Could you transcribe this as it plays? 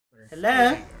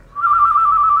Hello?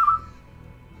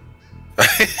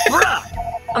 Bruh!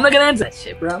 I'm not gonna answer that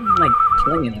shit, bro. I'm like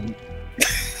killing him.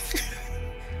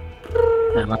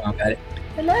 Nah, my mom got it.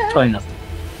 Hello? Probably nothing.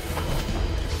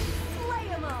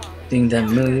 Doing that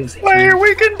moves. Player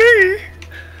we can be.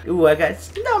 Ooh, I got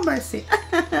no mercy.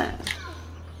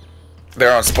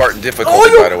 They're on Spartan difficulty,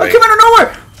 Oh, by the I way. came out of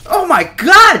nowhere! Oh my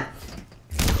god!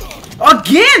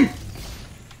 Again!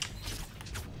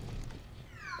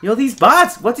 Yo, these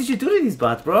bots! What did you do to these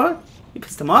bots, bro? You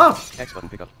pissed them off. X button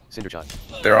pickup. Cinder shot.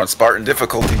 They're on Spartan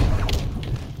difficulty.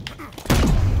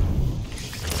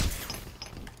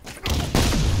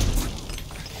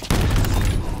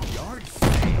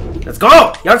 Let's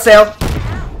go! Yard sale!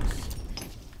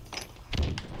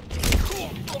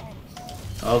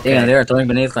 Okay. Yeah, they're throwing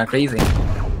grenades like crazy.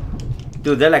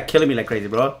 Dude, they're like killing me like crazy,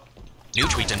 bro. New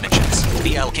tweet and mentions.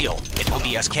 VL Keel at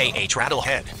OBSKH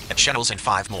Rattlehead at Channels and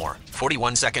 5 more.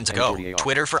 41 seconds ago.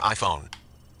 Twitter for iPhone.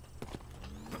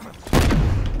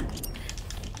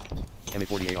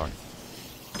 M40AR.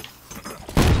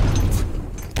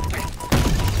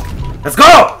 Let's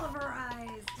go!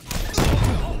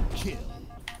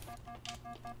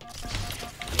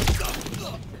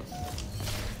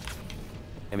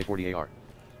 M40AR.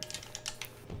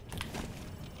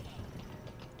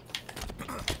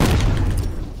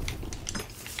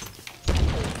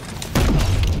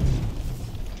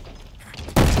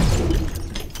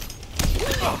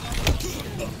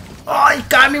 Oh, he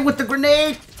got me with the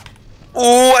grenade!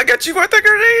 Oh, I got you with the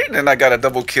grenade, and I got a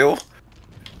double kill.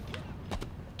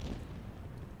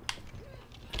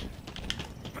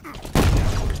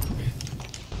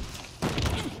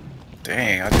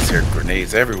 Dang, I just hear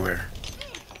grenades everywhere.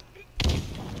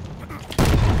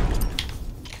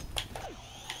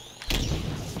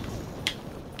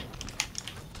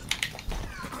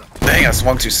 Dang, I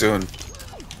swung too soon.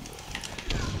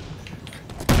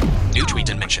 New tweet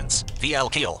and mentions.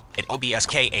 VL Keel at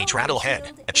OBSKH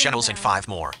Rattlehead at Channels and 5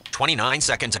 more. 29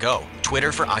 seconds ago.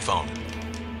 Twitter for iPhone.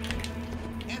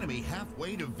 Enemy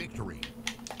halfway to victory.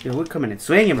 Yo, we're coming in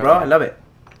swinging, bro. I love it.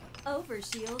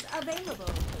 Overshield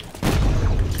available.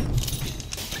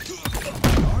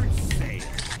 Yard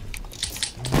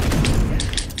sale.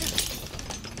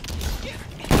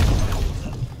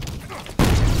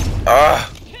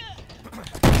 Ah,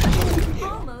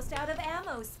 Almost out of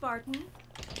ammo, Spartan.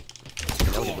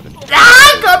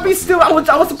 Ah, he got me still. I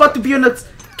was about to be on a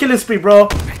killing spree, bro.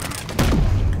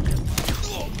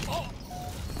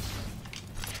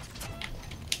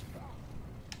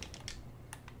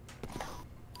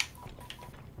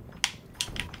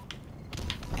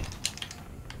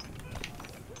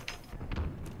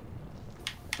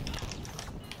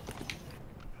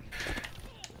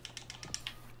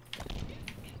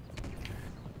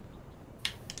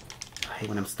 I hate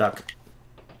when I'm stuck.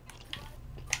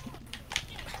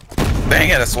 dang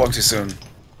it, I swung too soon.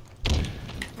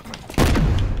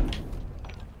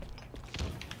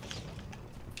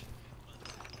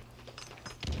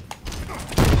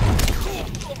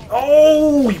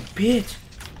 Oh, you bitch.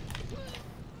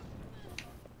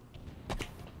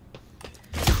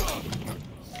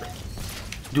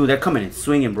 Dude, they're coming in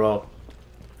swinging, bro.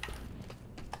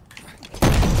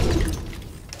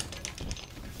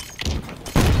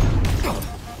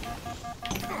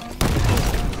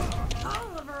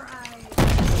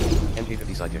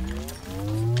 MK50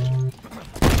 sidekick.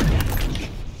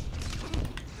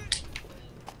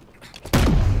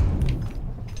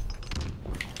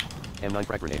 M9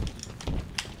 crack grenade.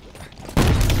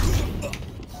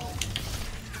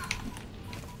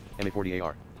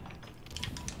 M40AR.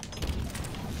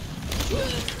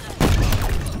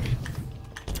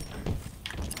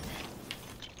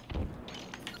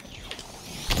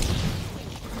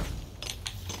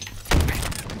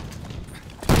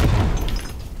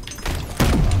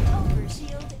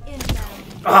 Overshield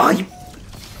inbound. Ah, you.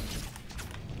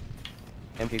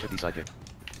 MK50 sidekick.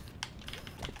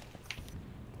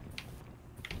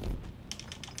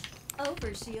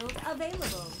 Overshield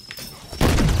available.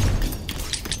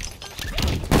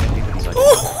 MK50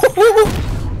 sidekick.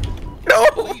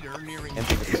 No! Leader nearing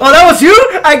MK50 Oh, that was you?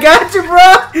 I got you, bro.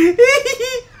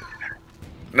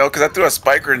 No, because I threw a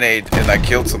spike grenade and I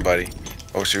killed somebody.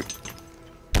 Oh, shoot.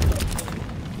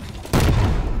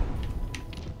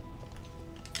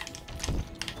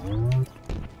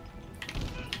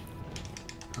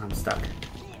 I'm stuck.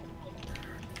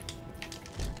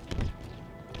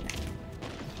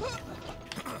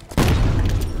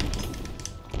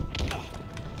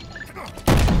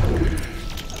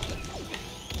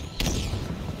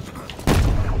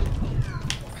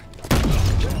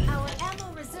 Our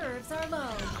ammo reserves are low.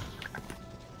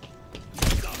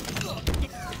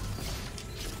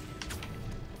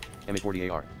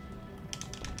 MA40AR.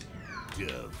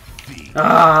 Defeat.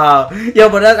 Ah, yo,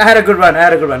 but I had a good run. I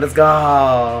had a good run. Let's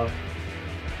go.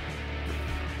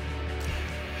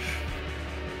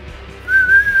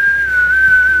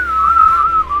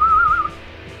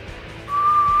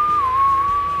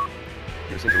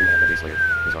 Pearson Arena Slayer.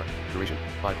 Bizarre. Duration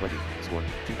 520. Score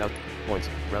 2,000 points.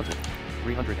 Round 2.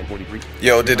 343.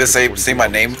 Yo, did this say my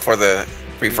name for the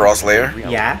free for all Slayer?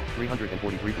 Yeah.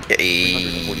 343.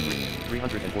 Yay.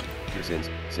 340. Your sins.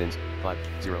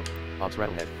 5-0. Ops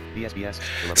Rattlehead. BSBS.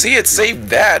 11. See, it saved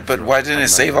that, but why didn't it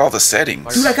save all the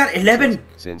settings? Dude, I got 11.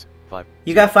 Sins 5.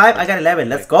 You got 5. I got 11.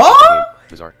 Let's go.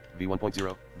 Bizarre.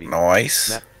 V1.0. V. Nice.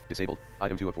 Map. Disabled.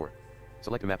 Item 2 of 4.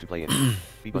 Select a map to play in.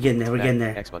 B We're getting there. We're Back. getting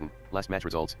there. X button. Last match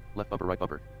results. Left bumper, right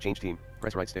bumper. Change team.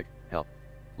 Press right stick. Help.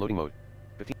 Loading mode.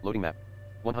 15. Loading map.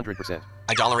 100%.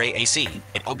 $AAC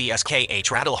at OBSKH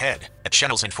Rattlehead at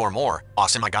Channels and 4 more.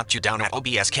 Awesome, I got you down at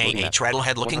OBSKH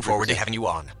Rattlehead. Looking forward to 100%. having you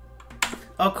on.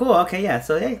 Oh, cool. Okay, yeah.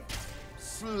 So, hey.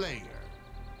 Slayer.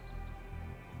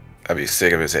 I'd be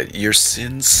sick if it said, "Your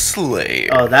sin Slayer."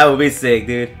 Oh, that would be sick,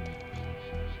 dude.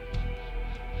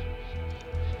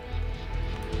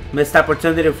 Missed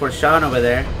opportunity for Sean over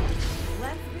there.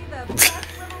 Let's be the best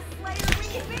little Slayer we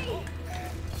can be.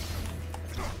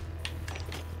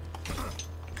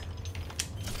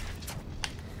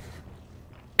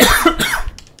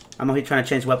 I'm over here trying to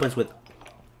change weapons with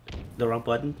the wrong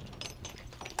button.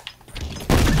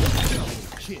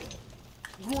 Kill.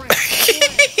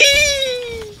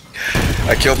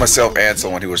 I killed myself and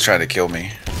someone who was trying to kill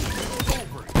me.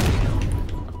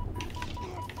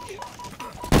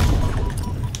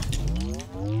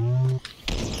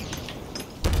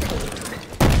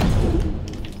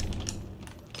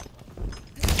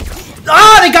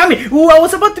 Ah, they got me! Ooh, I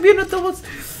was about to be in the doubles.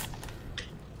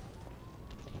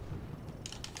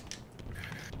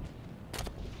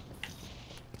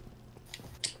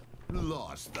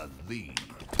 Lost the lead.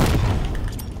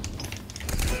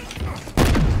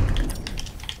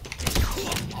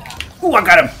 Ooh, I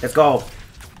got him! Let's go.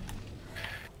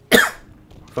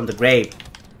 From the grave.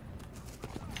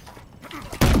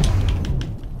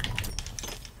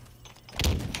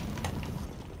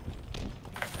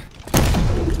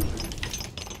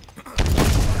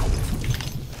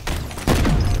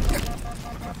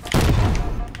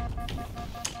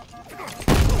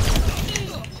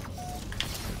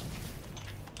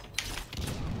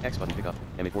 X button pick up.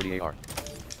 MA40AR.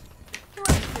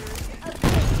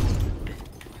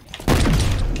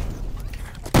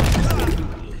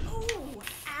 Ooh,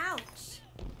 ouch.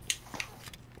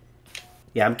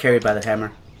 Yeah, I'm carried by the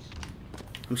hammer.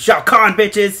 I'm Shao Kahn,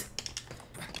 bitches!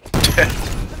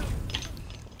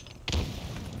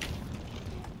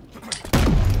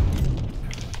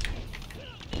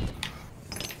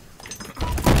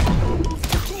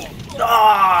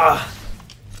 Ah!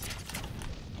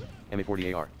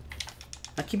 MA40AR.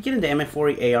 I keep getting the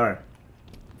MF40 AR.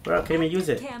 Bro, I can't even use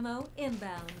it. Camo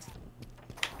inbound.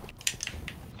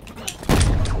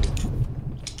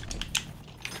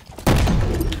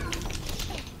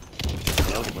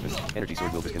 Elegant weapons. Energy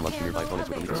sword will biscuit lunch to nearby opponents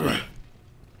with a lethal strike.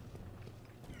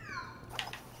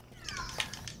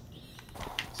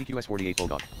 CQS-48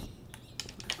 Bulldog.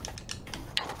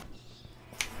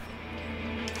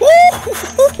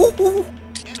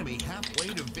 Enemy halfway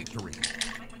to victory.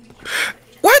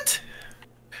 What?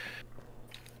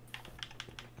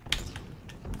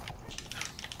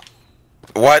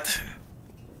 What?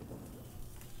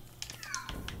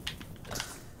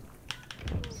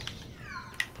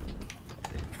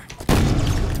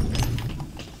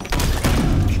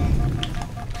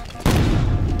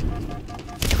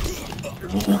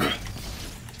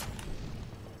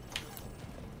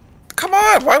 Come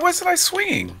on, why wasn't I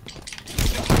swinging?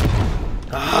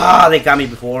 Ah, they got me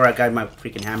before I got my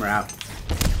freaking hammer out.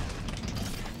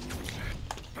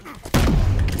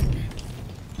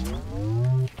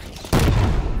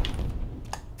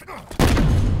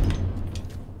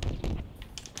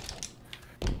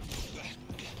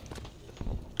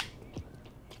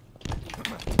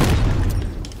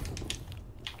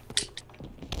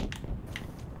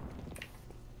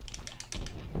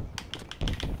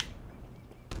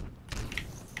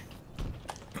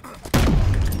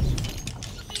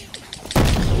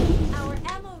 Our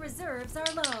ammo reserves are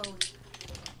low.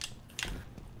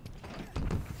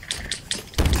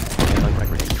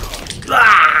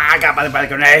 Ah, I got by the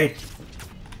grenade.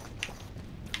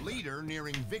 Leader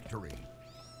nearing victory.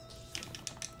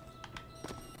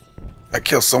 I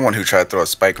killed someone who tried to throw a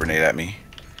spike grenade at me.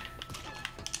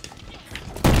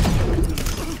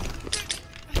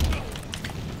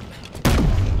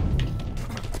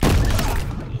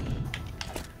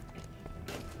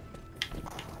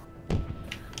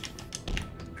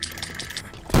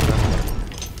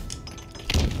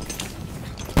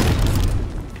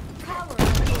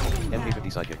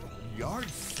 sidekick. Yard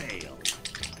sale.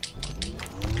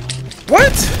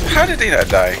 What? How did they not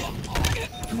die?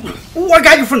 Ooh, I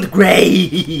got you from the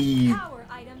grave. Power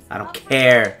items I don't up for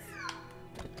care.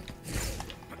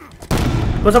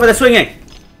 What's up with the swinging?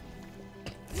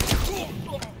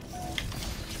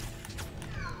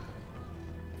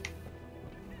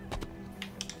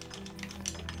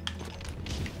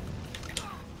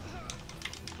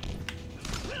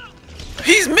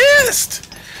 He's missed!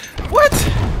 What?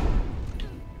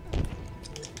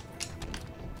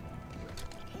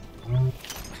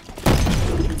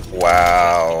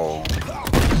 Wow.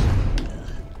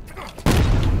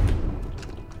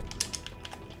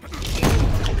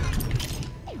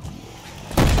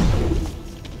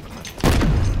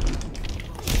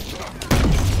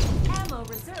 ammo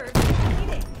reserve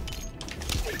depleting.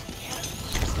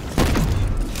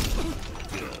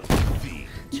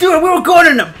 Dude, we were going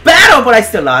in a battle, but I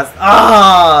still lost.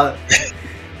 Ah.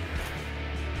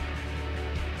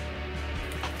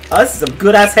 Oh, this is some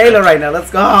good ass Halo right now.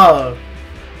 Let's go.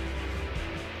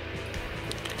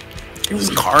 There's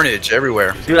carnage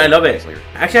everywhere. Dude, I love it.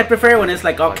 Actually, I prefer it when it's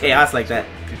like all chaos like that.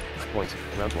 Points.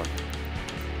 Round 1.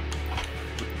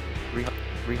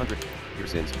 300. Your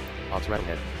sins. Ops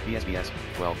Rattlehead. BSBS.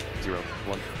 12. 0.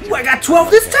 1. Ooh, I got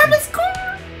 12 this time. Let's go.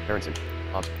 Berenson.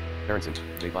 Ops. Berenson.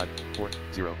 Day 5. 4.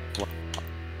 0. 1.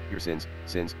 Your sins.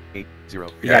 Sins. 8. 0.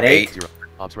 You got 8. 0.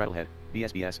 Ops Rattlehead.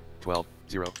 BSBS. 12.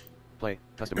 0. Play.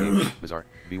 Custom game. Bizarre.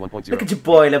 V1.0. Look at your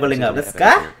boy leveling up. Let's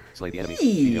go. Slay the enemy.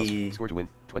 Yee. Details. Score to win.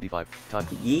 25. Time.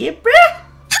 Yeah, bruh.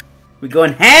 We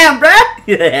going ham, bruh.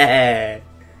 Yeah.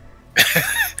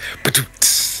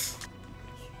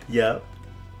 Yup.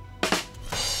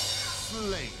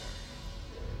 Slayer.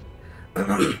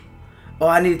 Oh,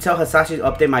 I need to tell Hasashi to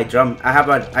update my drum.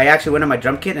 I actually went on my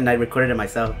drum kit and I recorded it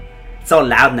myself. It's all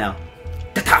loud now.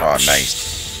 Oh,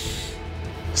 nice.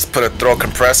 Just throw a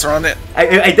compressor on it.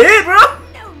 I did, bro.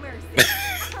 No mercy.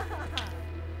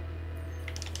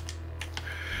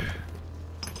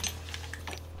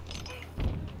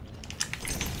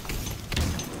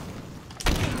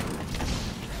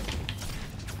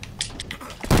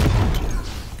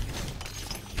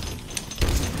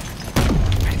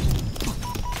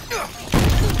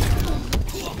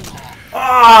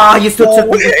 Oh, you still took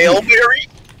me. Hail Mary?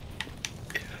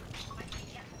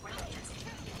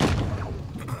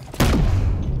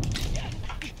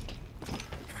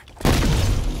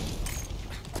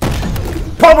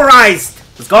 Pulverized.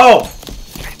 Let's go.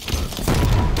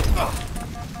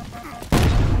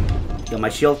 Yo, my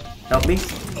shield. Help me.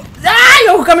 Ah,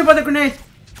 yo, got me by the grenade.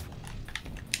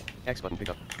 X button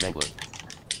pickup. Mangler.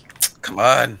 Come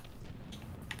on.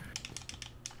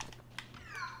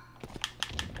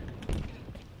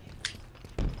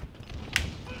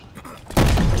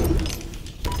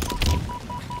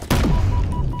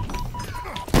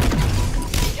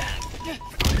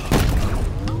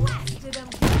 Blasted 'em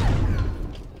good.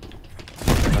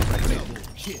 Double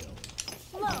kill.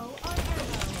 Low on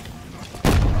ammo.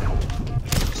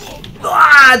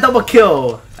 Ah, double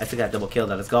kill. I still got double kill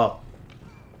though. Let's go.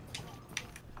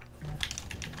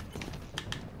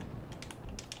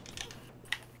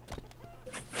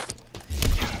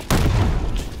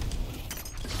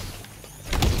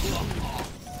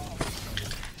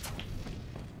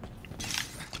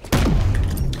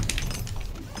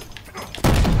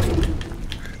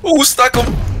 Ooh, stuck him.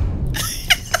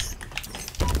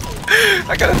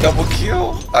 I got a double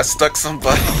kill. I stuck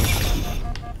somebody.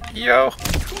 Yo.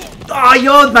 Oh,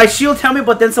 yo, my shield held me,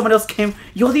 but then someone else came.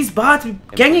 Yo, these bots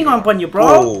ganging up on you, bro.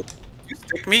 Oh. You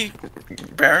stick me,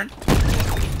 Baron?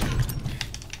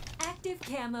 Active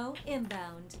camo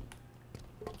inbound.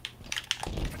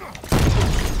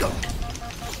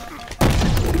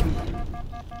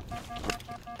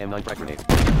 M9 frag grenade.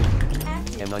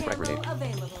 Active M9 frag grenade. camo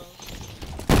available.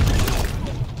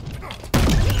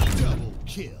 Double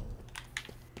kill.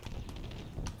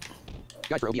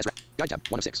 Guide for OBS. Guide tab.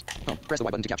 1 of 6. Home. Press the Y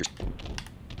button to capture.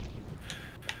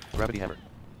 Gravity hammer.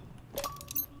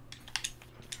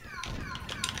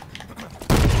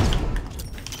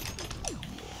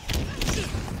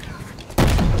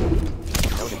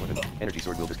 Elegant weapon. Energy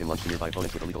sword wielders can launch to nearby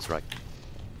opponents with a lethal strike.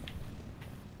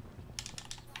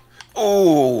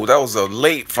 Ooh, that was a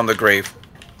late from the grave.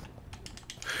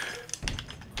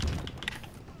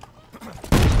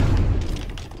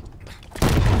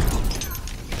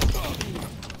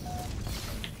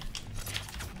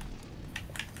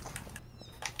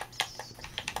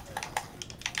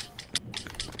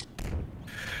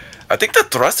 I think the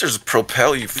thrusters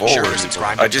propel you Be sure forward. to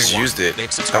subscribe I if just you want. used it. They've That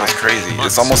was subscribed for crazy. months.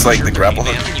 It's almost like Sure the to grapple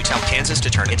ban hook. when you tell Kansas to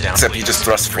turn it down. Except you please. just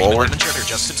thrust Freeman forward. Lemon Sugar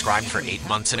just subscribed for 8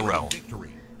 months in a row.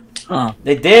 Victory. Oh.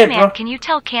 They did, Man, bro. can you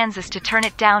tell Kansas to turn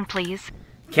it down, please?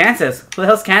 Kansas. Who the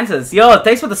hell's Kansas? Yo,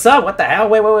 thanks for the sub. What the hell?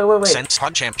 Wait. Since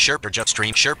PodChamp Sherper just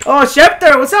streamed Sherper. Oh,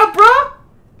 Schepter. What's up, bro?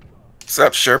 What's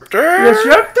up, Sherpter? Yeah,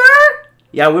 Schepter?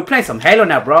 Yeah, we're playing some Halo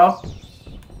now, bro.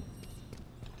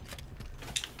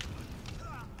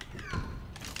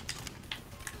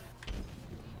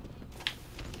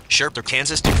 Sherper,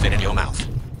 Kansas to fit in your mouth.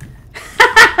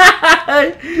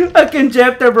 Fucking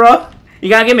Schepter, bro. You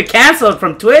gotta get me canceled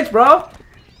from Twitch, bro.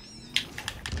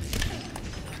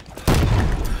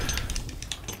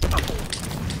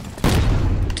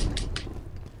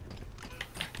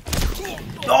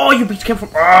 Oh, you bitch came from.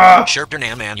 Sherper,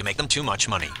 nah, man, you make them too much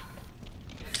money.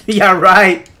 Yeah,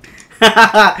 right.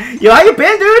 Yo, how you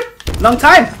been, dude? Long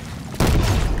time.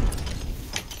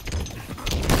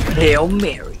 Hail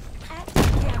Mary. Active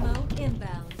camo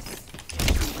inbound.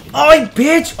 Oh, you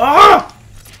bitch. Oh.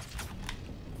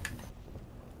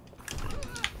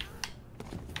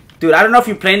 Dude, I don't know if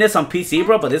you're playing this on PC,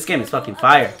 bro, but this game is fucking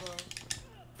fire.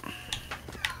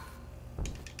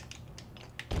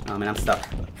 Oh, man, I'm stuck.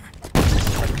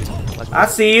 I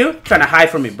see you. Trying to hide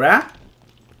from me, bruh.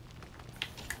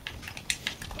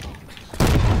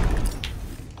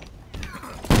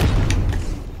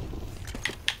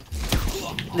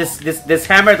 This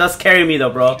hammer does carry me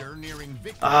though, bro.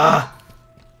 Ah.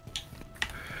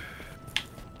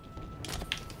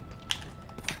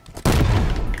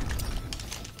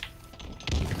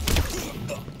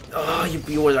 Oh,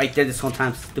 you were right there this whole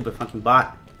time, stupid fucking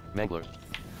bot. Mangler.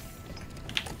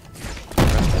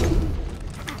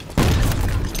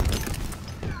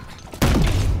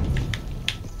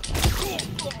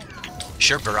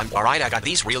 Sherper, alright, I got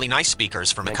these really nice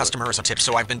speakers from a customer as a tip,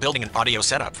 so I've been building an audio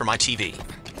setup for my TV.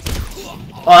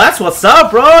 Oh, that's what's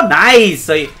up, bro. Nice.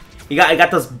 So you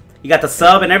got the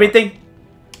sub and everything.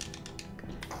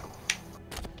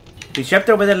 Dude, Schepter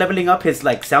over there leveling up his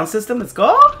like sound system. Let's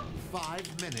go.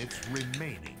 5 minutes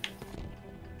remaining.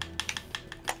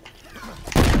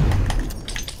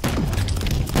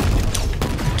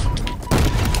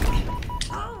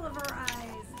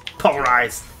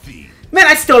 Polarized. Man,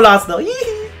 I still lost though.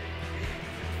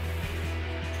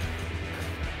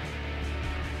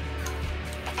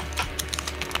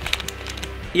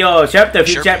 Yo, Schepter, if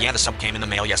you Sherper, check. yeah, the sub came in the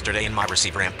mail yesterday and my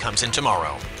receiver amp comes in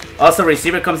tomorrow. Also,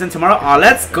 receiver comes in tomorrow. Oh,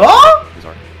 let's go.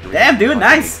 Damn, dude,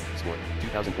 nice. Score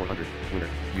 2,400. Winner.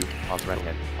 You. Ops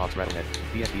Rattlehead. Ops Rattlehead.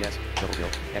 BSBS. Double kill.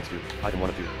 X2. Item 1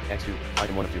 of 2. X2.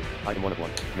 Item 1 of 2. Item 1 of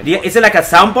 1. Is it like a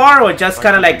sound bar or just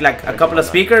kind of like a couple of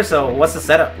speakers? So what's the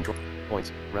setup? Control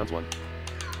points. Rounds 1.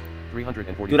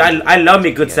 340. Dude, I love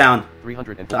me good sound.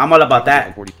 340. I'm all about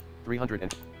that. 300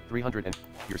 and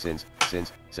your sins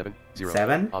 7 0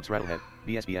 7? Ops Rattlehead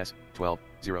BSBS 12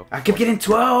 0. I keep getting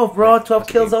 12, bro. 12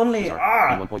 kills only.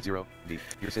 Ah. 1.0 V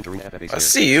your sins arena FFA. I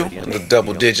see you. The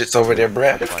double digits over there,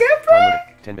 Brad. Let's get, bro.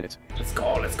 10 minutes. Let's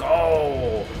go. Let's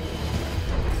go.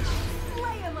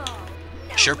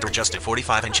 Sherper just at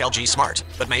 45-inch LG Smart,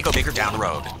 but may go bigger down the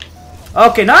road.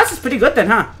 Okay, no, this is pretty good then,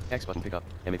 huh? X button pickup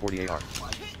MA40AR.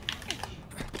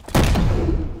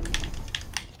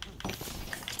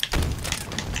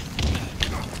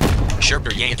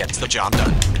 Sherper, yeah, gets the job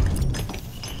done.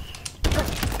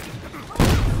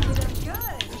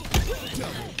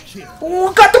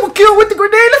 Oh, got the kill with the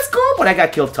grenade. Let's go. But I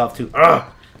got killed tough too. Ugh.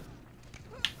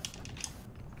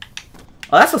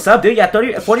 Oh, that's what's up, dude.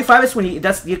 Yeah, 45 is when you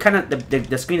kind of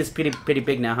the screen is pretty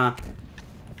big now, huh?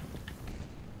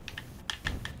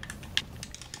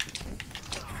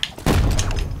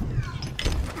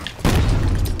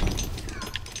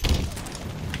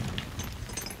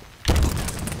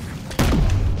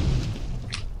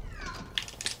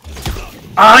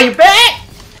 Oh, you bet!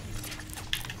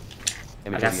 I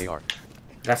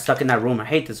got stuck in that room. I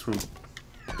hate this room.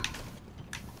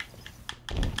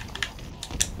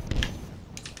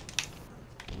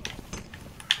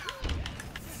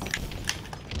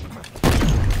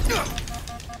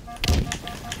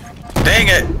 Dang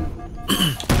it!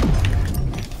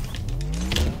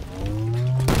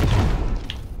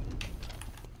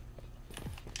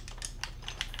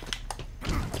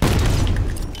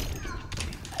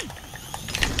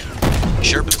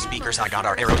 Sherpa speakers I got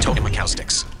are Aero Token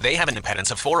acoustics. They have an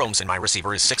impedance of 4 ohms and my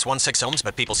receiver is 616 ohms,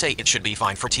 but people say it should be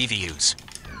fine for TV use.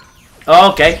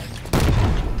 Oh, okay.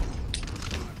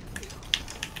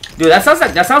 Dude, that sounds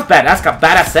bad. That's got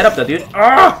badass setup though, dude.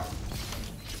 Oh!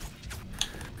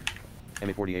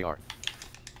 MA40AR.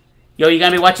 Yo, you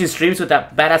gonna be watching streams with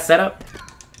that badass setup?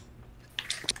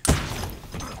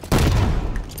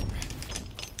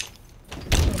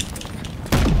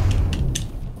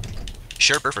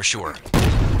 Sherper for sure.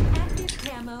 Active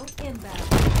camo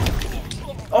inbound.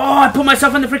 Oh, I put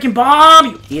myself in the freaking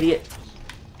bomb, you idiot.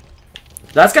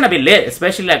 That's gonna be lit,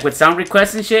 especially like with sound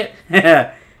requests and shit.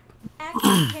 Active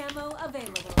camo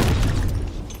available.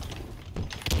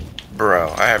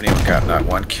 Bro, I haven't even got not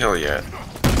one kill yet.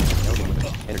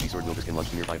 Energy sword Wilbur can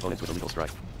launch nearby opponents with a lethal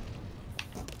strike.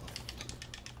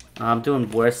 I'm doing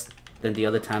worse than the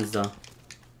other times though.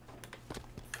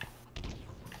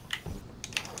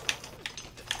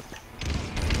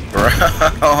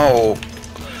 Bro,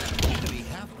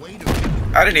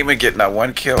 I didn't even get not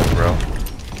one kill, bro.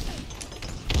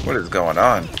 What is going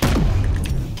on?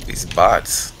 These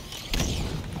bots.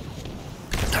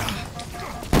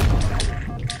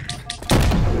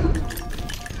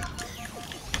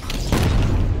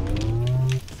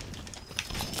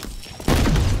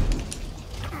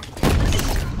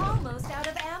 Almost out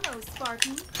of ammo,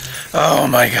 Spartan. Oh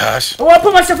my gosh. Oh, I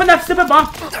put myself in that stupid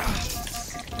bomb.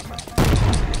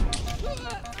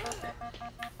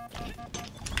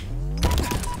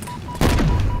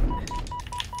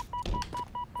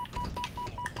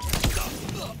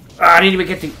 I didn't even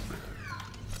get to.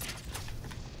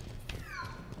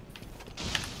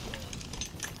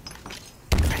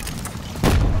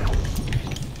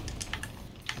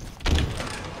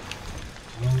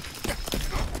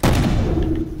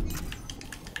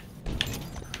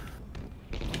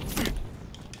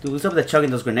 Dude, what's up with that chugging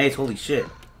those grenades? Holy shit.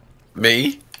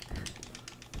 Me?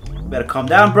 Better calm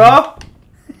down, bro.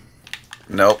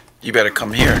 Nope. You better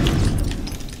come here.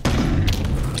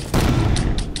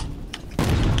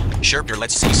 Sherper,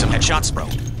 let's see some headshots, bro.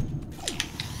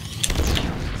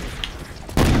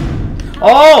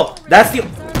 Oh, that's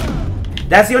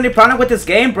the only problem with this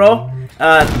game, bro.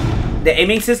 The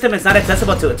aiming system is not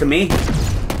accessible to me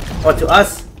or to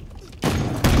us.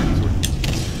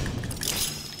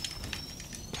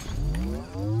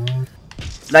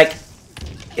 Like,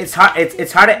 it's hard.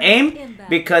 It's hard to aim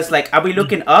because like, are we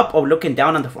looking up or looking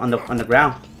down on the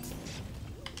ground?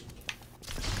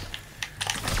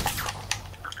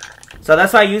 So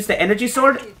that's why I use the energy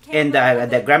sword and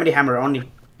the gravity hammer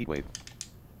only. Heatwave.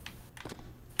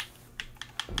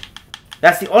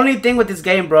 That's the only thing with this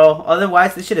game, bro.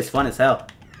 Otherwise, this shit is fun as hell.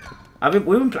 I've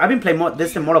been playing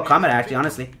this than Mortal Kombat, actually,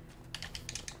 honestly.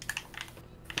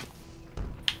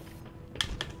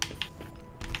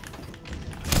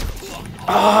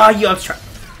 Oh, you try.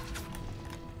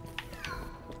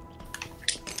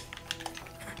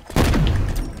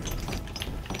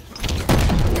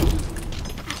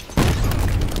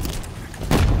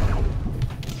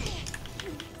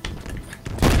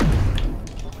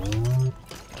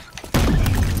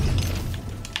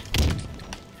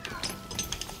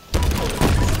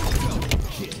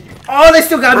 Oh, they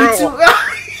still got me too.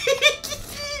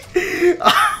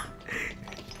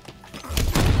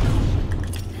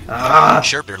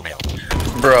 Sherper mail.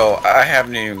 Bro, I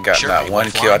haven't even got not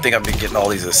one kill. I think I've been getting all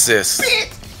these assists.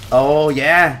 Oh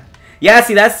yeah, yeah.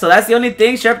 See, that's the only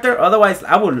thing, Sherper. Otherwise,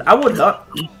 I would love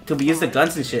to be used the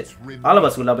guns and shit. All of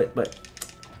us would love it, but.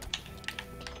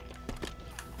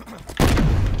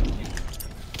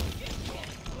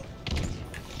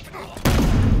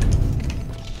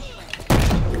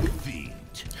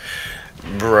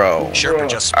 Bro, Sherper,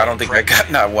 just I don't think I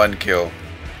got not one kill.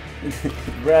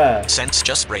 Bruh. Sense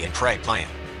just spray and pray playing.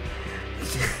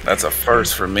 That's a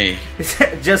first for me.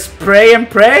 Just pray and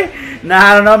pray? Nah,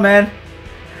 I don't know, man.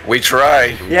 We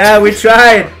tried. Yeah, we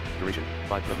tried. Duration,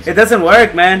 5 It doesn't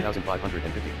work, man.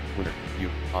 1550. Winner. You.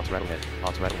 Ops Rattlehead.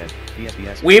 Ops Rattlehead.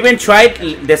 PSPS. We even tried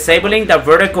disabling the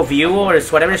vertical view or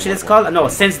whatever shit is called. No,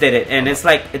 Sense did it, and it's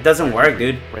like, it doesn't work,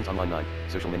 dude. Friends Online 9.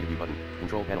 Social menu view button.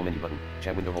 Control panel menu button.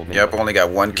 Chat window hold menu Yep, button. only got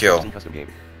one kill. Custom game.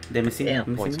 Let me see. Let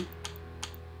me Points. see.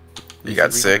 You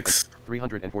got 6.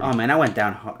 340. Oh man, I went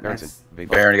down hard. Barrington. Nice.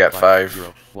 Baron got 5.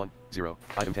 0, 1, 0.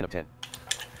 Item 10 of 10.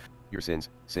 Your sins.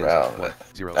 Wow, 1,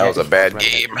 0. that was a bad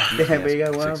game. Damn, but you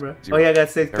got 1, bro. Oh yeah, I got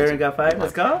 6. Baron got 5.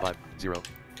 Let's go. 5, 0.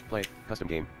 Play. Custom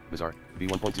game. Bizarre.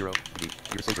 V1.0. V.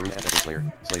 Your sins arena as Slayer.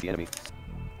 Slay the enemy.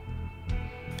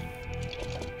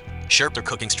 Sherper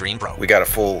cooking stream, bro. We got a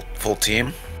full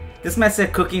team. This man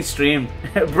said cooking stream,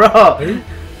 bro.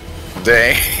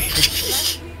 Dang.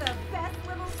 Let's be the best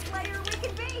little slayer we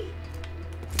can be.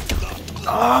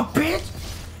 Oh, bitch.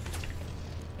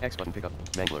 X button pickup.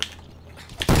 Mangler.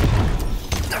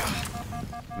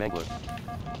 Mangler.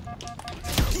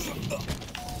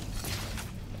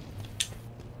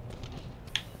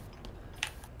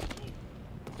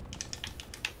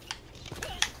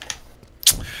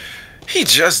 He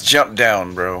just jumped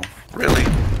down, bro. Really?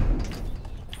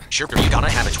 Sherper, you gotta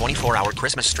have a 24-hour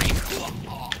Christmas stream.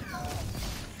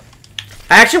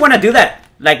 I actually want to do that,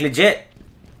 like legit.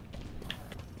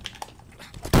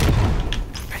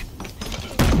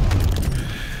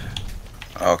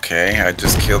 Okay, I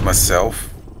just killed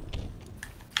myself.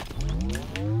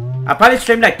 I'll probably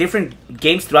stream like different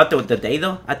games throughout the day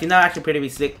though. I think that'll actually pretty be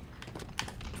sick.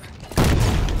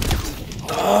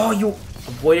 Oh, you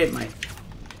avoided my...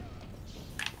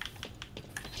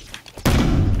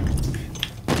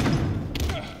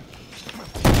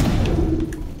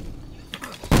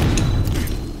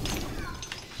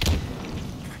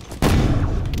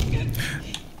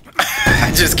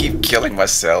 I just keep killing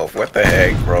myself. What the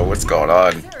heck, bro? What's going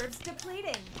on? Reserves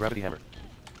depleting. Gravity hammer.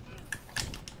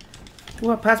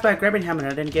 Ooh, I passed by a grabbing hammer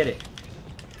and I didn't get it.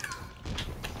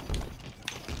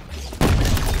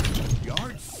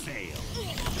 Yard sale.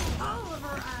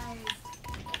 Oliver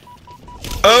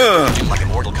eyes. Like a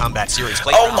Mortal Kombat series Oh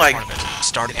playground my- tournament.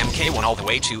 Start at MK1 all the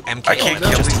way to MK I can't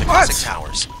kill just these in the classic bots.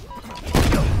 towers.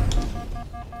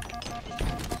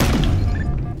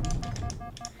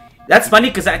 That's funny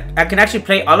because I can actually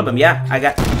play all of them. Yeah, I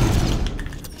got...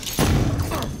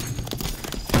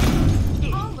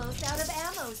 Almost out of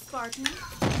ammo, Spartan.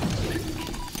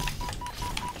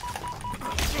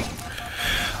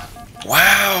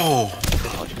 Wow.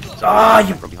 Oh,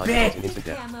 you From behind bitch! causes instant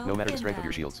death, no matter the strength of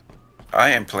your shields. I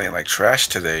am playing like trash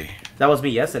today. That was me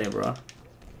yesterday, bro.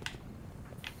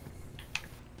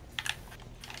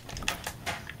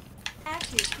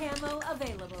 Active camo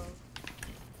available.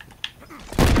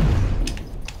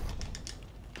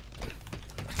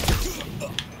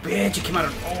 Bitch, you came out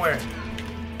of nowhere.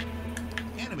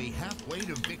 Enemy halfway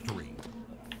to victory.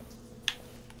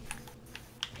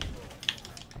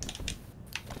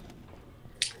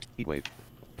 Heat wave.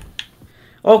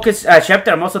 Oh, cause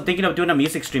Schefter, I'm also thinking of doing a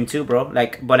music stream too, bro.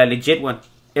 Like, but a legit one.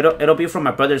 It'll be from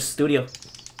my brother's studio.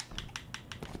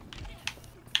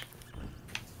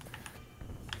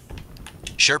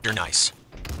 Sherp, you're nice.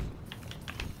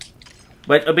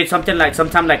 But it'll be something like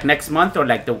sometime like next month or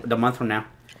like the month from now.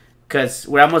 Cause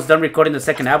we're almost done recording the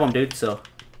second album, dude. So.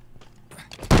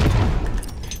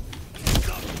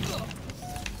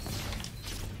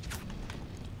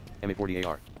 M40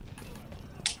 AR.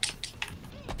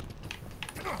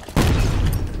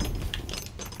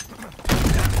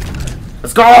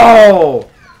 Let's go!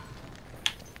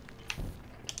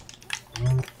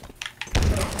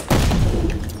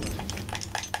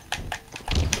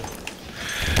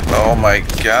 Oh my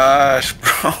gosh,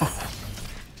 bro.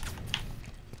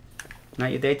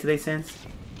 Not your day today, Sans?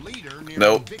 Leader near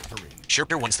Nope. victory.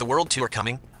 Sherp, when's the world tour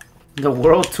coming? The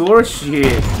world tour?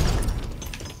 Shit.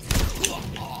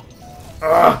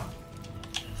 Ugh.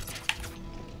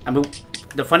 I mean,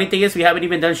 the funny thing is we haven't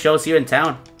even done shows here in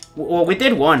town. Well, we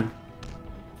did one.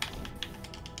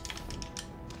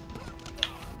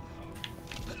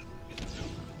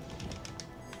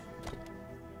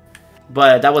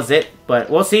 But that was it. But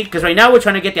we'll see, because right now we're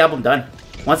trying to get the album done.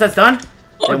 Once that's done,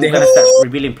 then we're gonna start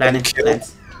revealing plans.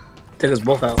 Take us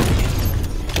both out.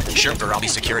 Sherp for Robbie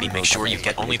Security, make sure you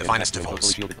get only the finest of Fully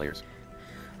votes. shielded players.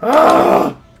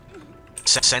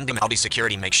 Send him Robbie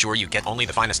Security, make sure you get only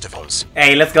the finest of votes.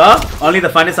 Hey, let's go. Only the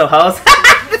finest of hoes.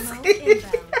 Camo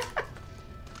inbound.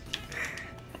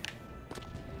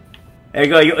 There you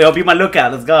go. You'll be my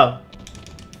lookout. Let's go.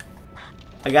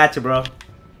 I got you, bro.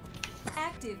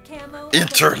 Active camo.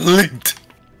 Interlinked.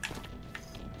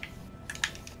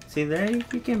 See there?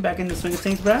 You came back in the swing of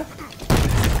things, bro.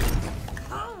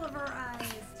 Oliver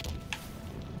eyes.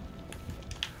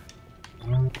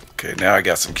 Okay, now I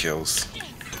got some kills.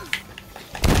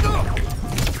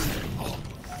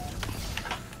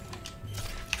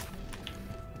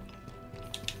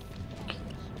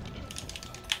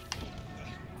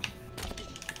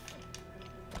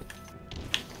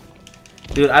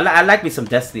 Dude, I like me some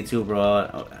Destiny too, bro.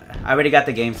 I already got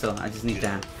the game, so I just need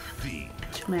that.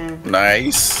 Man.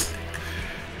 Nice.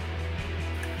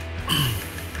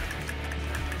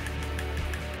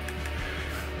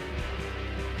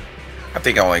 I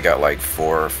think I only got like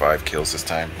 4 or 5 kills this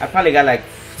time. I probably got like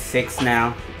 6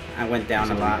 now. I went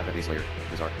down a lot. Base layer.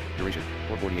 Bizarre. Duration.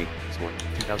 448. Score.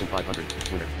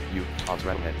 2,500. Winner. You. Ops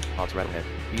Rattlehead. Ops Rattlehead.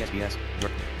 BSBS.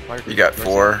 Fire. You got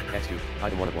 4. X2.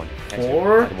 Item 1 of 1.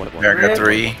 4? Item 1 of 1. Yeah, I got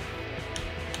 3.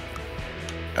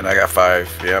 And I got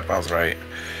 5. Yep, I was right.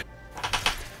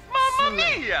 Mamma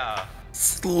mia!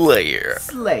 Slayer.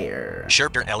 Slayer.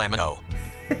 Sherp your LMNO.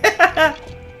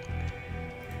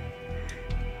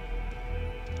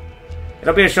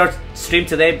 It'll be a short stream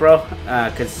today, bro.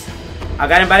 Cause I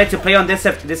got invited to play on this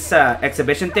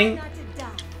exhibition thing Not to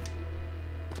die.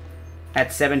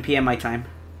 at 7 p.m. my time.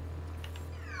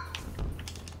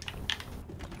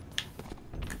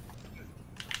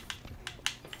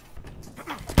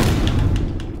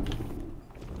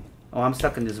 Oh, I'm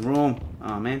stuck in this room.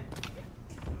 Oh man.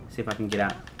 See if I can get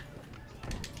out.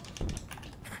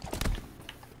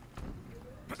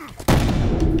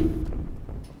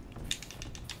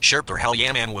 Sherper, hell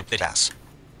yeah, man, whoop it ass.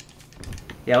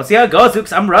 Yeah, we'll see how it goes, dude,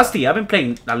 'cause I'm rusty. I've been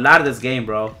playing a lot of this game,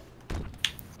 bro.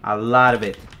 A lot of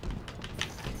it.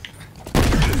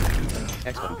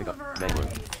 X button pick up. Mangler.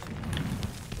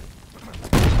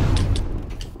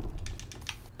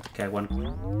 Okay, one.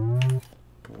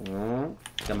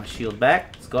 Got my shield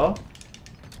back. Let's go.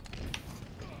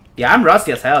 Yeah, I'm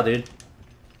rusty as hell, dude.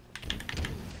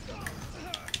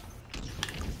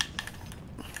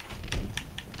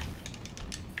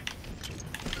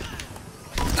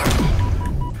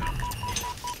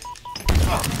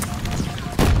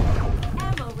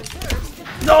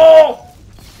 No!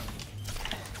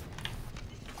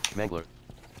 Mangler.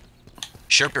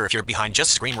 Sherper, if you're behind,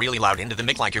 just scream really loud into the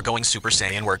mic like you're going Super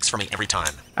Saiyan. Works for me every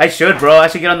time. I should, bro. I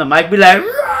should get on the mic, be like,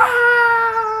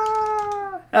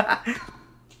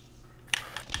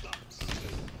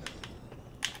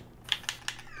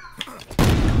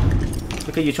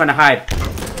 look at you trying to hide.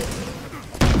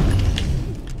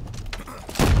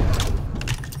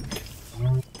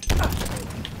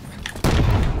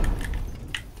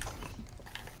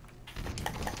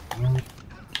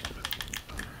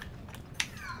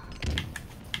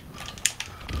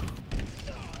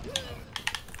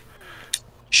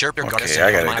 Sherper, Okay,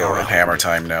 I gotta go with hammer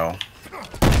time now.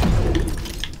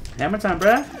 Hammer time,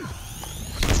 bruh.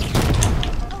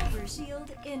 Overshield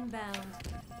inbound.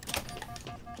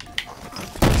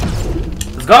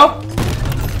 Let's go.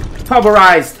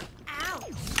 Pulverized.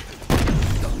 Ouch.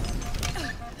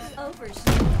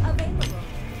 Overshield available.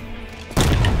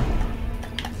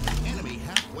 Enemy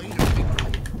halfway to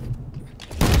victory.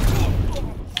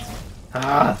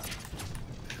 Ah.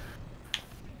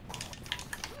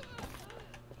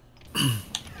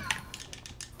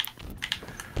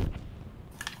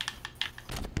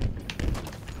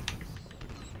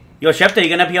 Yo, Shepta, you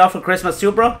gonna be out for Christmas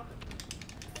too, bro?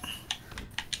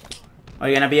 Or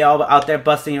you gonna be all out there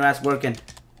busting your ass working?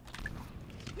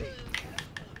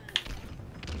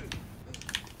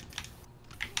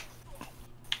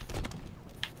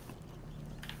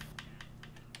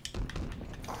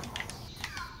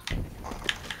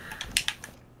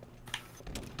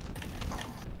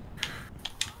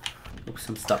 Oops,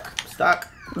 I'm stuck. I'm stuck.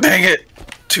 Dang it!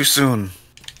 Too soon.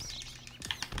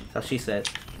 That's how she said.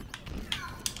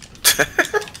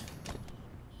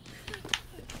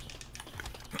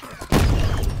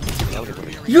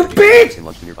 You bitch! In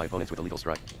lunch to nearby opponents with a legal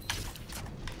strike.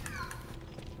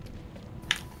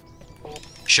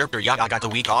 Sherper, yeah, I got the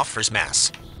week off for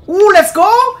Smash. Ooh, let's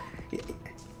go!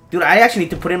 Dude, I actually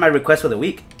need to put in my request for the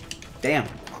week. Damn.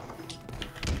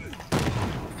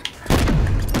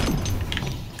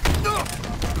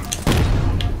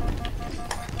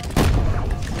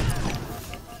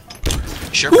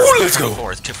 Sherper, Ooh, let's go.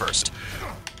 Fourth to first.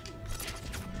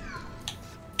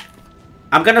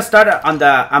 I'm gonna start on the.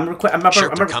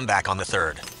 Sherper, come back on the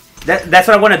third. That's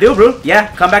what I want to do, bro.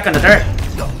 Yeah, come back on the third.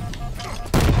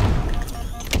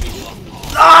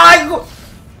 Ah,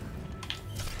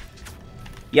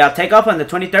 yeah, I'll take off on the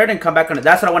 23rd and come back on the.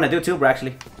 That's what I want to do too, bro.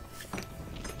 Actually.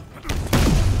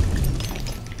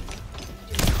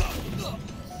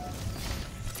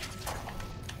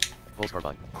 Pulse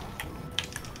carbine.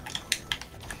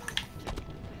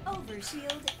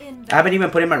 Overshield inbound. I haven't even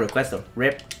put in my request though.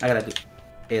 Rip. I gotta do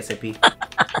ASAP.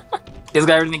 This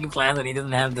guy already making plans and he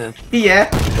doesn't have the Yeah.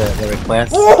 the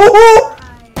request. Ooh,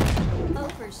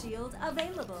 Overshield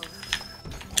available.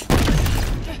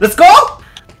 let's go!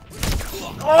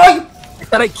 Oh, you... I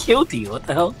thought I killed you. What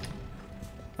the hell?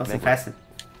 I wasn't fast enough.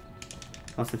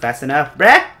 I wasn't fast enough,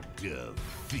 bruh.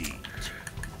 Defeat.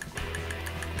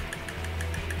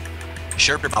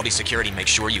 Sherper, Bobby Security, make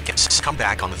sure you can come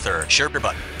back on the third. Sherper,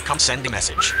 button, come send a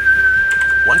message.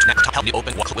 One to help me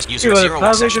open what was user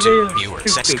 01/2 viewer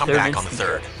says come back on the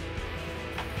third.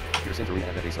 Your Sins Arena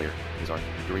FFA Slayer. Bizarre.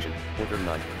 Duration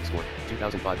 439. Score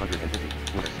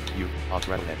 2,550. Winner. You. Ops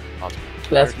Rattlehead. Ops.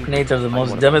 Best grenades are the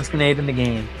most dumbest grenade in the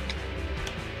game.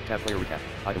 Tab player recap.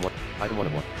 Item 1. Item 1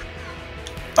 of 1.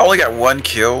 I only got one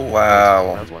kill.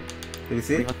 Wow. Rounds 1. Did you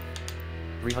see?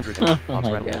 300. Oh Ops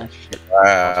my Rattlehead. gosh. Ops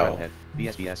Wow. Rattlehead.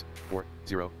 BSBS 4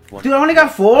 0 1. Dude, I only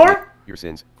got 4? Your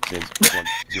Sins 1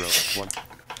 0 1.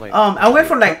 Play. I went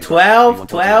from like 12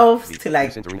 to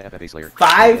like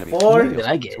 5, 4. What did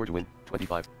I get? Score to win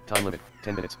 25. Time limit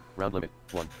 10 minutes. Round limit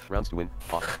 1. Rounds to win.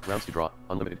 Off. Rounds to draw.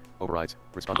 Unlimited. Overrides.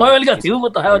 Respond. Oh, I only got 2.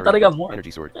 What the hell? I thought I got more.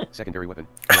 Energy sword. Secondary weapon.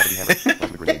 Gravity hammer.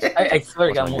 Plasma grenades. I swear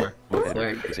I got Plus more. Mode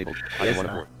Sorry. edit. Disabled. Item 1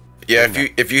 of 4. Yeah,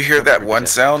 if you hear that one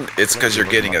sound, it's because you're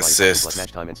getting assists.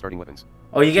 Match time and starting weapons.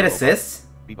 Oh, you get assists?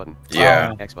 B button.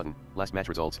 Yeah. X button. Last match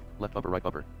results. Left bumper, right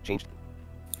bumper. Changed.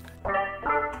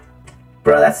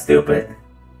 Bro, that's stupid.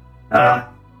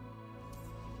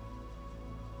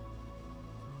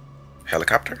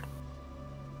 Helicopter?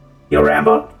 Yo,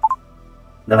 Rambo.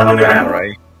 The homie Rambo.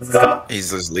 Right. Let's go.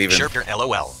 He's just leaving. Sherper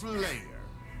LOL.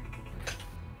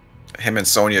 Him and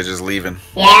Sonya just leaving.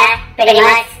 Yeah, pretty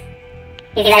much.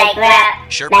 He's like, we're out.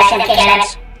 Sherper Back to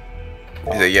MK11.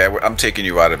 He's like, yeah, I'm taking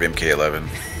you out of MK11.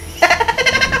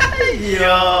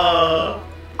 Yo.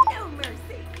 No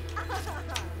mercy.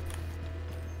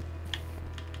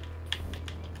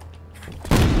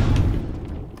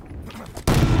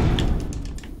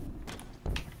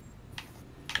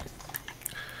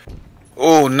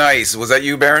 Oh, nice. Was that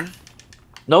you, Baron?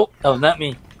 Nope, that was not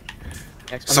me.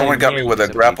 Someone got me with a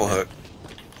grapple hook.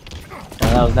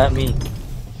 That was not me.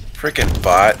 Freaking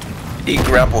bot. He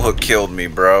grapple hook killed me,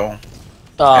 bro.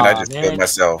 Oh, And I just man. killed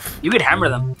myself. You could hammer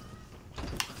them.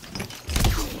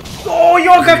 Oh,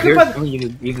 yo, got kicked by.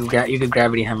 You could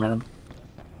gravity hammer them.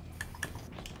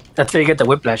 That's how you get the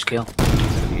whiplash kill.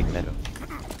 78 commando.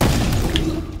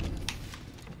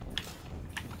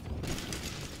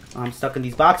 I'm stuck in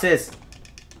these boxes.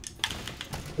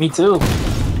 Me too.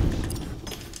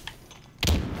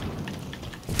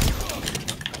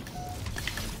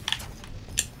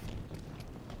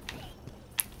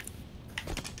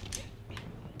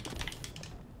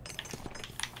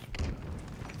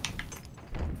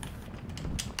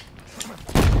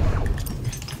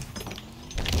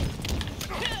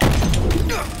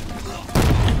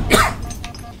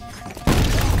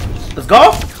 Let's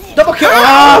go. Double kill.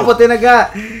 Oh, but then I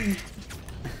got.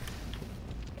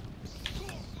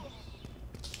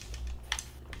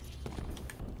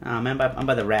 Oh man, I'm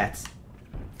by the rats.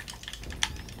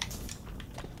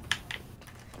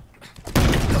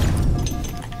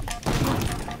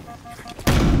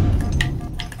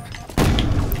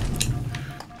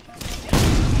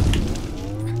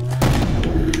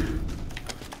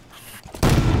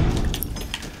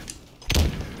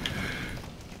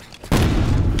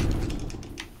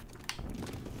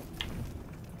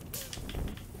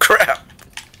 Crap.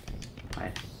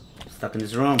 Alright, stuck in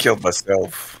this room. Killed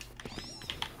myself.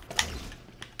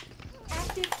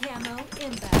 Active camo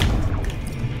inbound.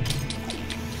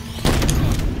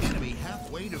 Enemy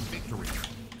halfway to victory.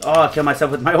 Oh, I killed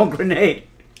myself with my own grenade.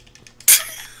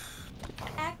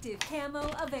 Active camo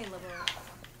available.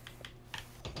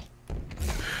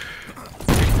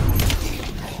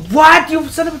 What? You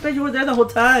son of a bitch, you were there the whole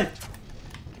time.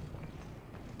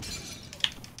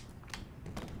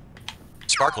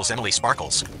 Sparkles Emily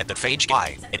Sparkles at the Phage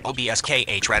Y at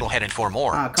OBSKH Rattlehead and 4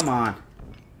 more. Ah, come on.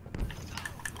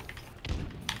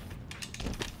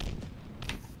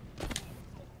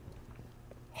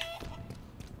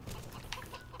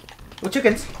 Oh,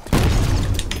 chickens.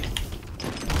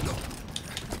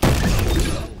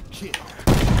 Kill.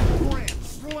 Grand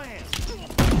slam.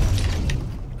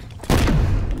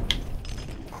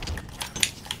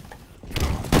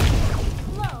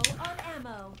 Low on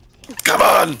ammo. Come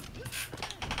on.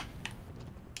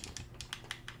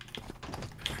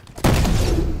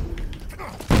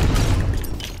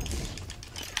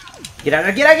 Get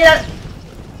out, get out, get out.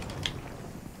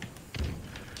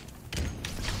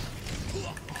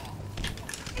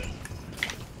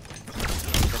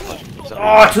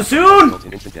 Oh, too soon. Results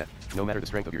in instant death, no matter the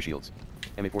strength of your shields.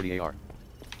 MA40AR.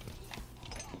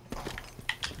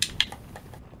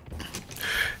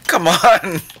 Come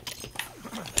on.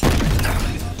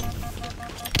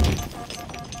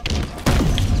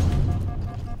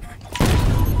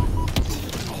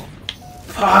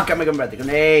 Fuck, I'm gonna grab the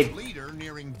grenade. Leader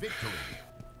nearing victory.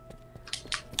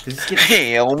 This is getting...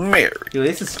 Hail Mary. Dude,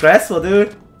 this is stressful,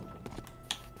 dude.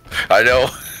 I know.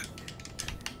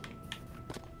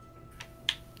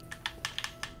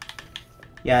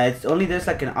 Yeah, it's only there's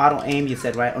like an auto aim, you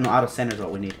said, right? Oh no, auto center is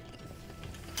what we need.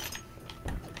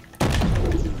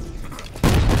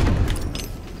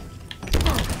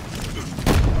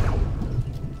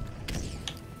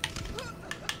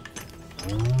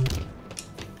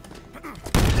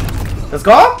 Let's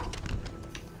go!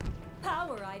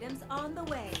 Power items on the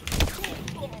way.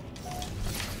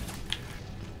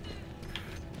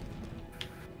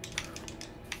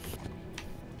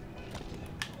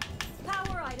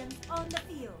 Power items on the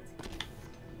field.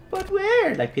 But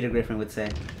where? Like Peter Griffin would say.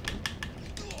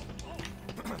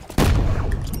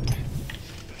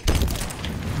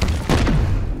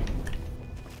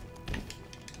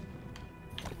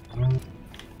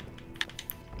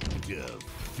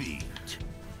 Defeat.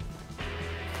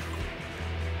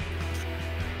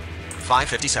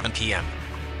 5:57 p.m.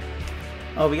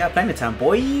 Oh, we got Planet Town,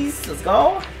 boys. Let's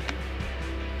go.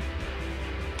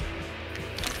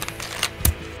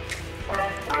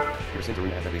 Your Your Sins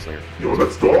Arena FFA Slayer. Yo,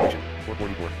 let's go.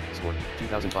 444. Score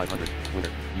 2,500. Winner.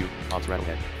 You. Ops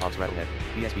Rattlehead. Ops Rattlehead.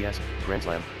 BSBS. Grand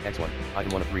Slam. X1.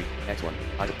 Item 1 of 3. X1.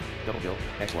 Item. Double kill.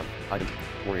 X1. Item.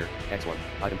 Warrior. X1.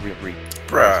 Item 3 of 3.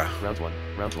 Bruh. Rounds 1.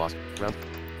 Rounds lost. Round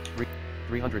 3.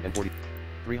 340.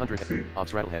 300.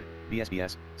 Ops Rattlehead.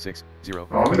 BSBS. 6. 0.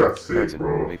 I only got 6, Jackson,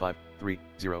 bro. May 5. 3.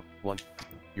 0. 1.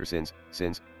 Your Sins.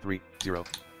 Sins. 3. 0.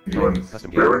 Even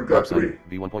Custom Baron game. got Website.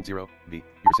 3. V1.0. V.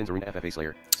 Your Sins Arena FFA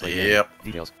Slayer. Slay game. Yep.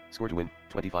 Details. Score to win.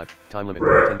 25. Time limit.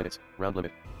 Bruh. 10 minutes. Round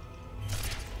limit.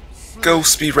 Go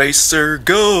Speed Racer,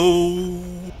 go!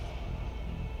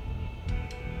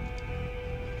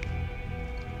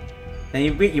 Then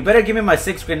you better give me my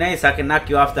 6 grenades so I can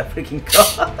knock you off the freaking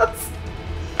ghost.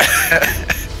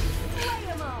 Slay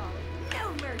 'em all.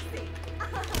 No mercy.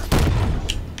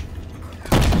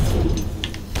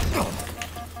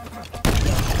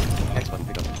 X button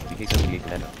pickup. DK78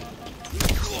 Commando.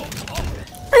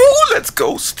 Ooh, let's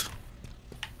ghost.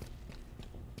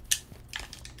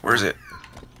 Where's it?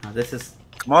 Oh, this is.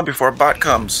 Come on, before a bot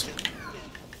comes.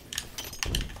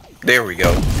 There we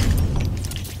go.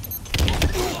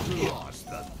 Lost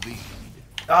the lead.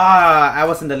 Ah, I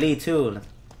was in the lead too.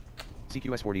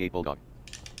 CQS 48 Bulldog.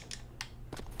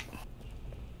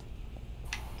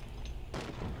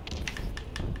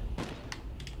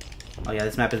 Oh yeah,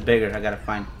 this map is bigger. I gotta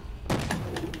find.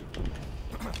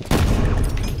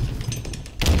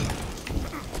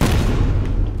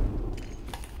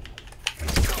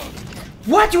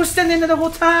 What? You were standing there the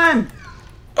whole time.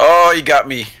 Oh, you got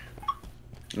me.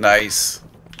 Nice.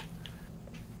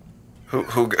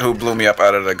 Who blew me up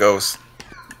out of the ghost?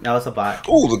 That was a bot.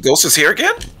 Ooh, the ghost is here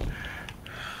again?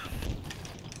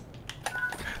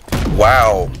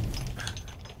 Wow.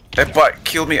 That bot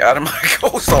killed me out of my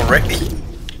ghost already.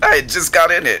 I had just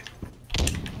got in it.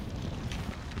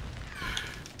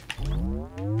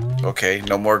 Okay,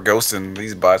 no more ghosting.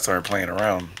 These bots aren't playing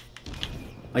around.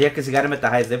 Oh yeah, because you got him at the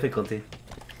highest difficulty.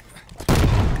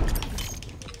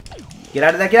 Get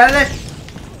out of there, get out of there!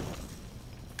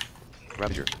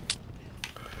 Ravager.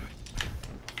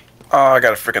 Oh, I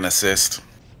got a freaking assist.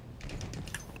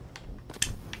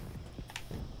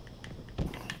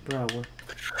 Bro, what?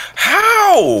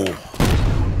 How?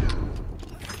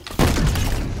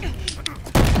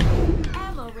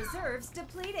 Ammo reserves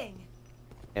depleting.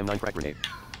 M9 crack grenade.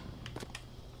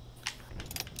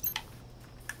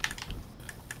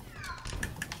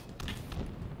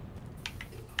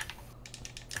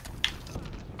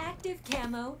 Active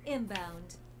camo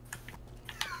inbound.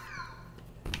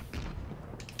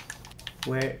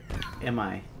 Where am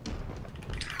I?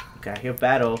 Okay, I hear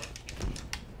battle.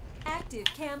 Active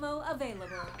camo available.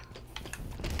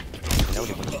 Now we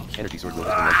can energy sword will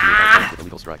destroy with a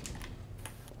lethal strike.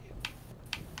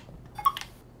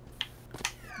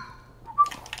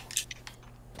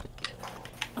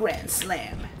 Grand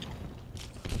Slam.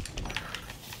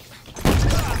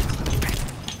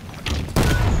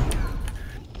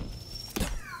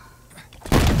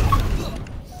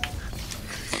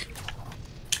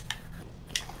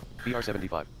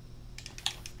 BR75.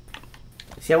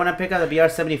 See, I want to pick up the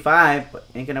BR75, but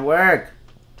ain't gonna work.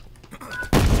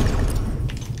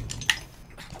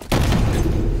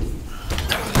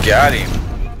 Got him.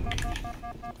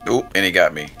 Ooh, and he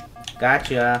got me.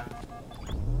 Gotcha.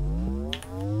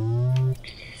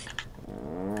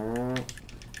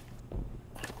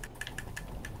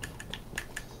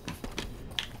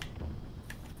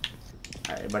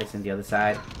 Alright, everybody's in the other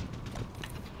side.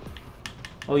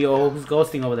 Oh, yo, who's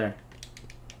ghosting over there?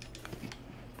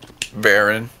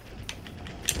 Baron.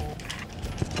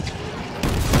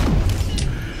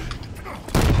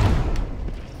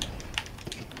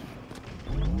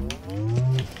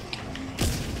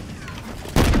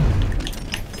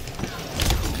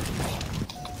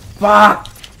 Fuck!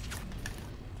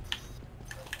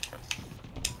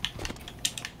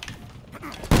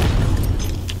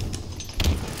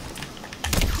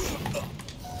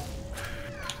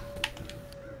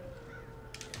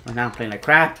 Oh, now I'm playing like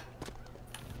crap.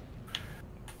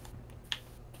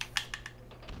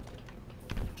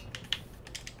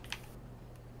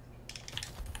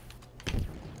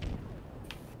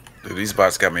 Dude, these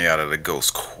bots got me out of the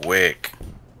ghost quick.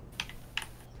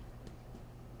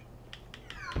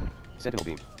 Sentinel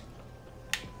beam.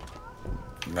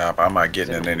 Nah, I'm not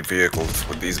getting in any vehicles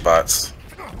with these bots.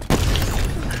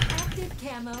 Active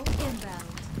camo inbound.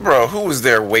 Bro, who was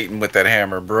there waiting with that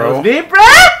hammer, That bro? was me, bro!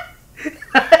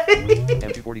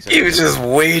 M247. He was just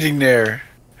waiting there.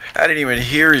 I didn't even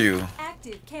hear you.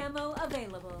 Active camo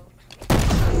available.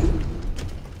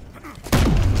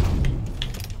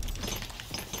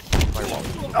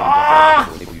 Firewall.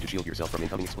 Will enable you to shield yourself from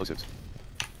incoming explosives.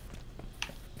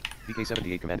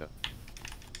 DK78 Commando.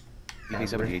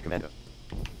 DK78 Commando.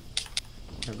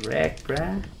 Correct,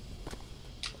 bruh.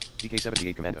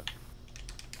 DK78 Commando.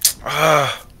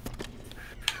 Ah.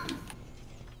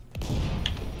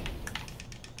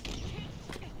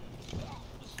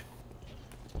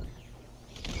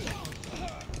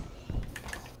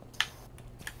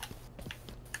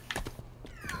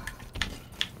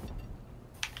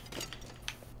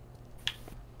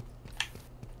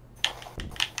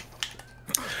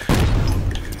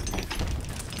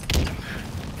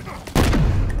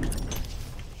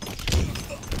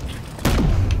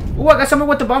 Ooh, I got someone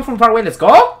with the bomb from far away. Let's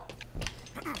go.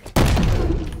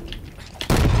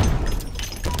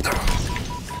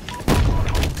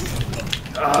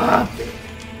 Ah.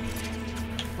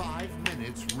 5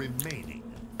 minutes remaining.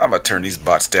 I'm gonna turn these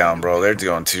bots down, bro. They're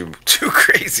going too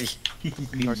crazy.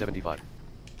 BR75.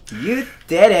 You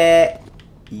did it.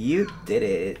 You did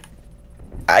it.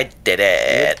 I did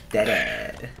it. You did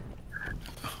it.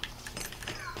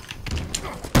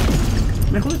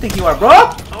 Man, who do you think you are, bro?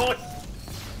 Oh.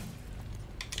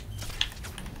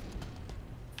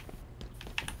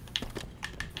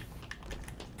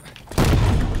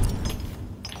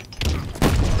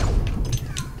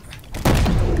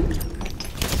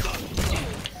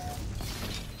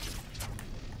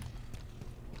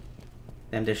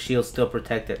 And their shield's still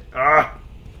protected. Ah!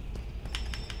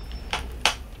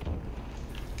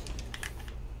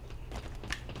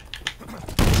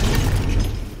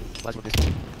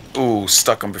 Ooh,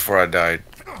 stuck him before I died.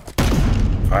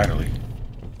 Finally.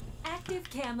 Active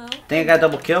camo. I think I got a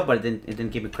double kill, but it didn't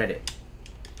give me credit.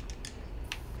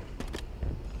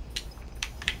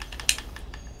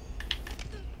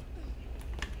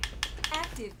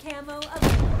 Active camo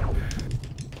available.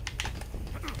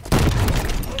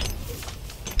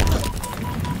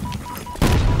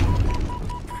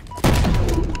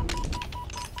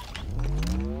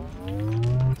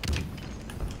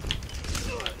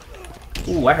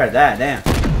 Ooh, I heard that. Damn.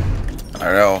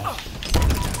 I know.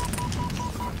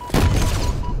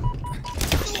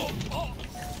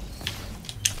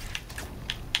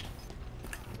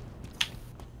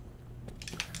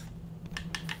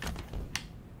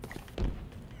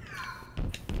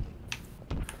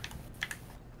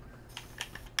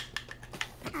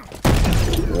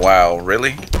 Wow,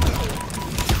 really?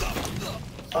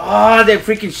 Oh, their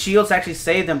freaking shields actually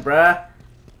saved them, bruh.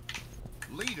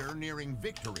 Leader nearing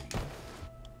victory.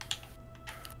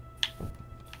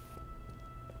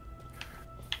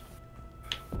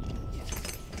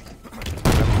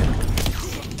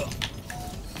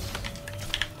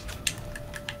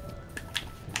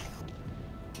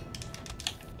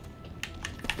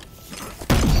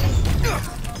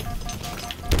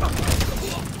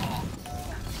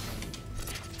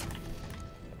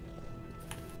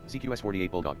 CQS48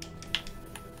 Bulldog.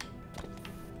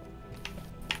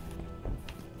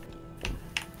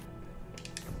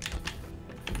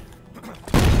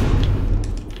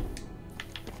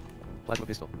 Plasma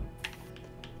pistol.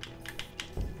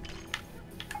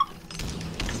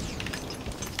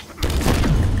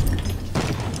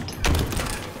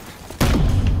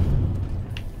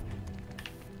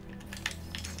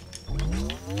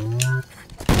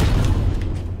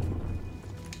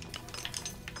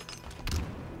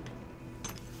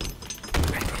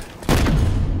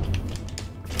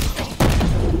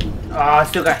 Oh, I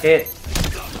still got hit.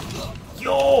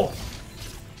 Yo!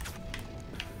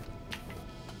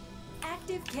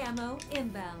 Active camo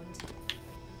inbound.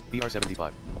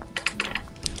 BR75.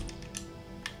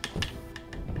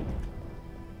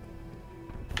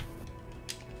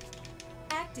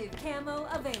 Active camo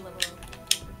available.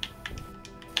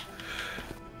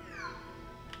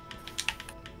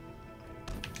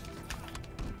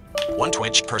 One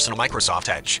Twitch personal Microsoft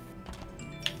Edge.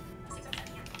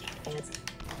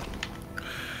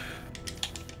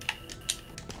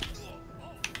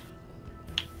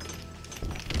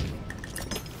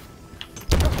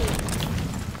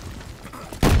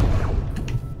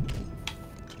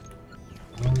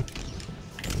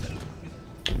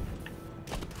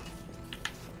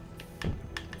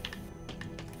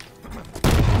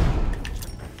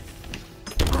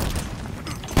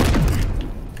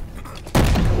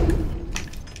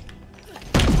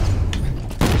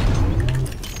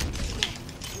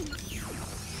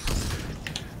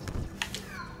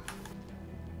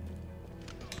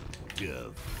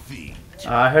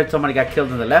 I heard somebody got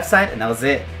killed on the left side, and that was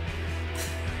it.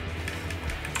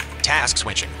 Task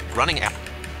switching. Running app.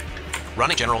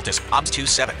 Running general disk. OBS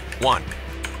 271.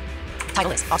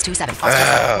 Title is Ops 27.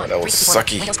 Ah, that was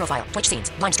sucky. Windows profile. Twitch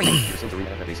scenes. Line screen.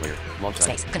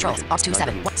 Space. Controls. Ops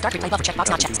 27. Start replay buffer checkbox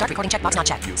not checked. Start recording checkbox not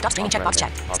checked. Stop streaming checkbox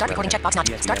checked. Start recording checkbox not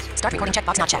checked. Start recording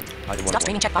checkbox not checked. Stop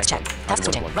streaming checkbox checked. Task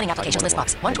switching. Running application list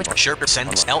box. One Twitch. Sherper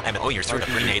sends LMO you're through the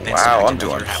grenade, then Wow, smacked I'm it with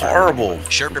doing your hammer. horrible.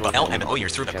 Sherper LMO you're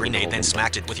through the grenade, then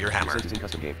smacked it with your hammer.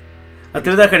 I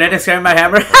threw the grenade and scared my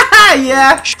hammer.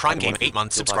 Yeah. Prime Game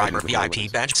 8-month subscriber VIP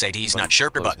badge. Say D's nuts.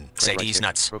 Sherper button. Say D's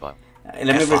nuts. Let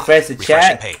me refresh the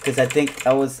chat because I think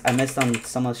I missed on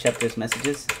some of Schefter's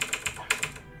messages.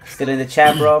 Still in the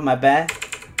chat, bro. My bad.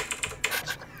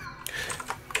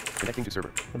 Connecting to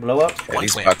server. Blow up.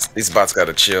 Yeah, these bots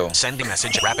gotta chill. Sending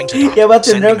message. Wrapping to. Yeah, about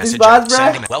to nerf these bots,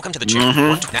 bro. Welcome to the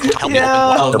channel.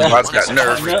 The bots got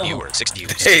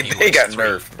nerfed. They got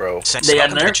nerfed, bro. They got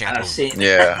nerfed?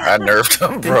 Yeah, I nerfed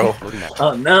them, bro.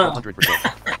 Oh no.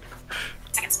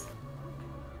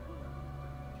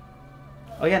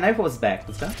 Oh yeah, Knife was back.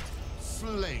 Let's go.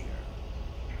 Slayer.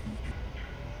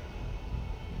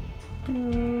 I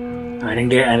didn't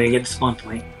get the spawn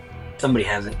point. Somebody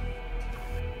has it.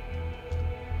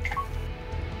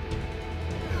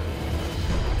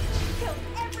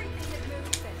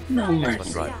 No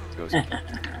mercy. Let's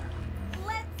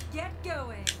get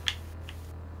going.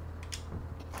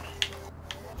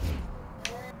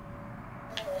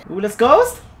 Ooh, let's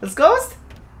ghost. Let's ghost.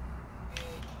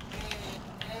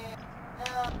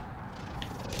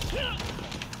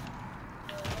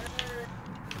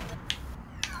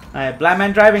 Alright, blind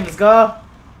man driving, let's go!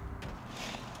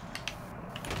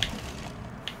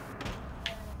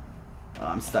 Oh,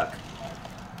 I'm stuck.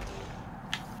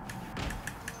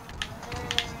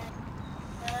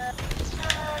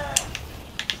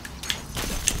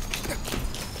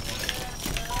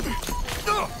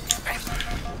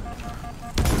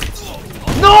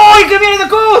 No! He gave me the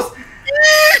ghost!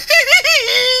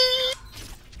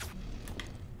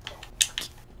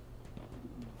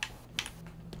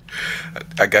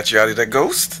 I got you out of that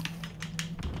ghost.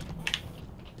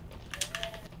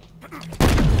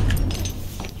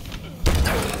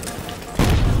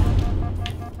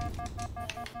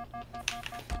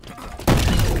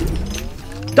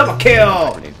 Double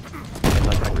kill!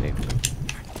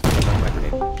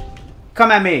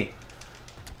 Come at me!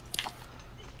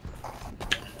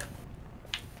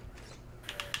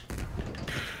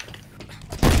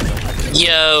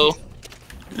 Yo!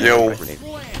 Yo!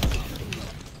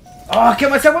 Oh, I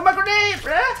killed myself with my grenade,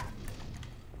 bruh!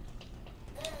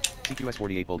 CQS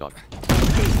 48 Bulldog.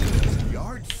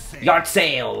 Yard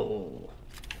sale!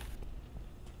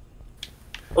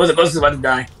 Oh, the ghost is about to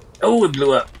die. Oh, it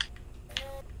blew up.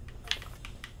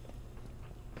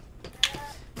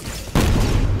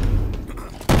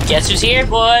 Guess who's here,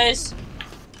 boys?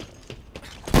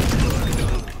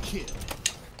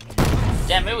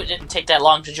 Damn, it didn't take that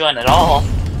long to join at all.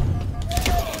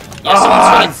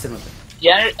 Yeah,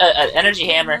 yeah, energy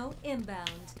hammer.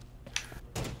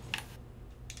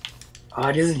 Oh,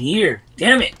 it isn't here.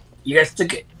 Damn it. You guys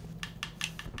took it.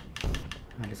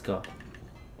 Alright, let's go.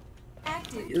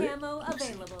 Active camo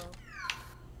available.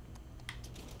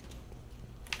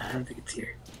 I don't think it's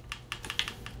here.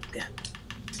 Damn.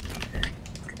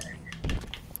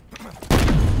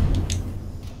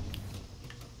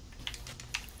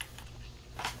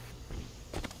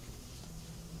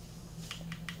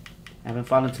 I haven't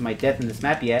fallen to my death in this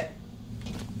map yet.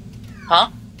 Huh?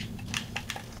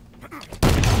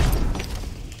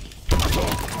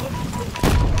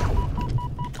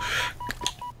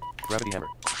 Gravity hammer.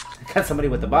 I got somebody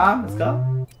with the bomb. Let's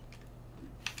go.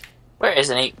 Where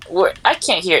isn't he? Where? I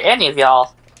can't hear any of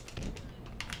y'all.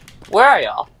 Where are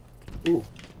y'all? Ooh.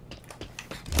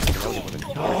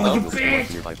 Oh, you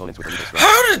bitch!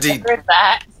 How did he? Where's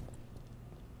that?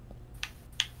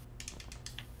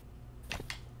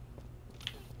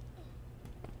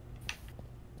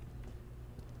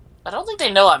 I don't think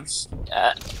they know I'm.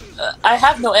 I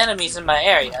have no enemies in my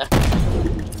area.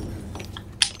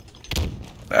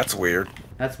 That's weird.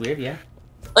 That's weird, yeah.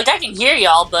 Like I can hear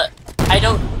y'all, but I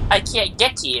can't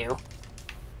get to you.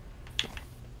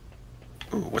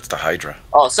 Ooh, what's the Hydra?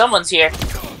 Oh, someone's here.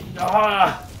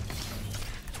 Ah!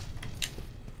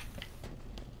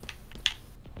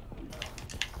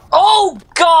 Oh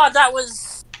God, that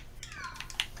was.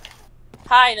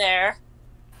 Hi there.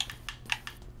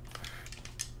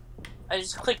 I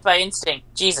just clicked by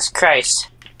instinct. Jesus Christ.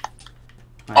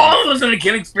 Oh, it was in a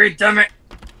killing spree, damn it.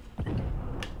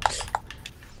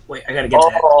 Wait, I gotta get to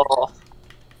that.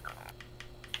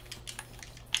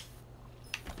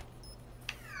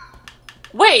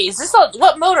 Wait, is this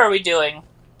what mode are we doing?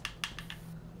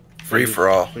 Free for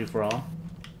all. Free for all.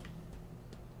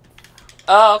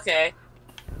 Oh, okay.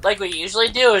 Like we usually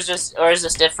do, or is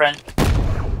this different?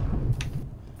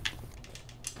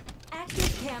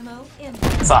 camo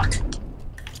inbound. Fuck.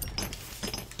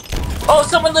 Oh,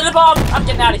 someone lit a bomb! I'm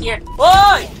getting out of here.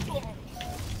 Whoa!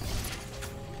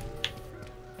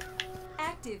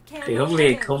 Active camo.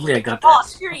 Okay, hopefully I got Oh, that.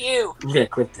 screw you! Hopefully I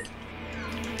clipped it.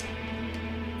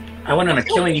 I went on a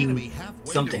killing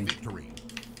something.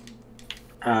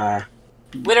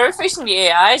 Wait, are we facing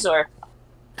the AIs or?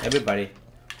 Everybody.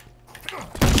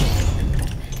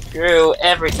 Screw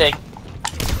everything.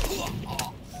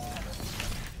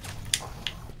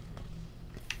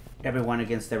 Everyone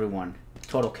against everyone.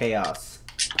 Total chaos.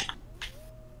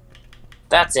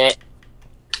 That's it.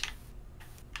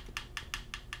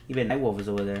 Even Nightwolf is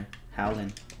over there,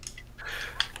 howling.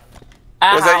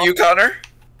 Was that you, Connor?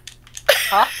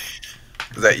 Huh?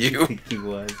 Was that you? I think he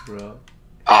was, bro.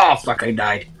 Oh fuck! I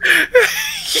died.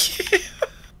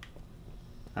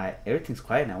 Alright, everything's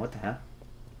quiet now. What the hell?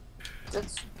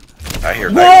 I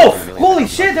hear. Whoa! Holy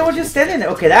shit! They were just standing there.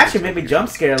 Okay, that actually made me jump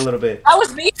scare a little bit. That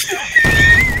was me.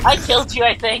 I killed you,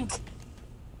 I think.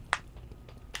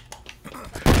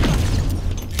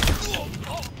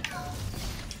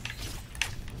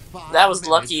 That was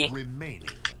lucky.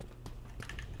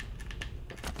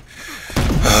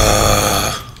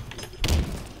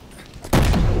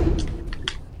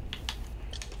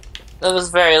 That was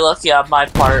very lucky on my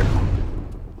part.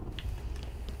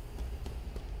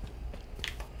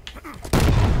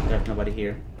 There's nobody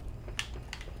here.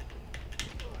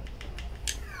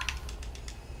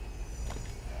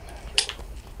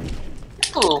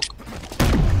 Ooh.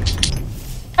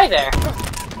 Hi there.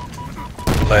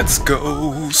 Let's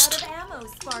ghost.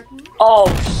 Oh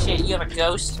shit, you have a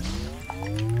ghost?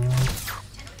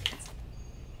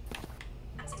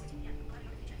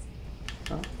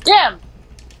 Damn!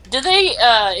 Do they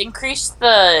increase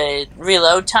the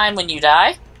reload time when you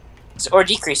die? Or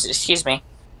decrease it, excuse me.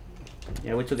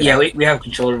 Yeah, we took it out. We have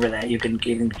control over that. You can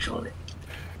control it.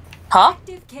 Huh?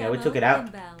 Yeah, we took it out.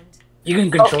 You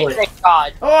can control okay, it. Thank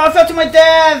God. Oh, I fell to my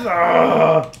death!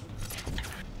 Oh.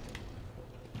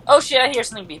 Oh shit, I hear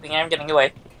something beeping. I'm getting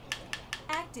away.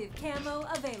 Active camo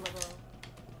available.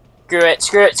 Screw it,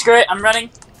 screw it, screw it. I'm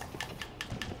running.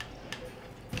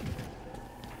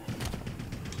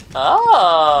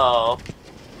 Oh.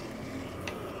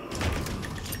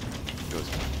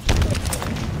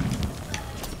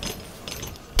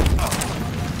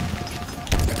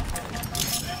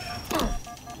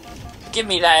 Give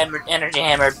me that energy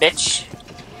hammer, bitch.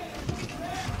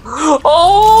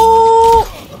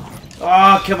 Oh! Oh,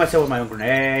 I killed myself with my own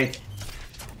grenade.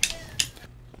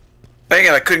 Dang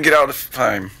it, I couldn't get out of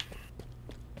time.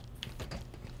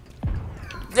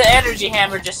 The energy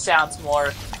hammer just sounds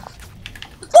more.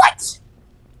 What?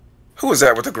 Who was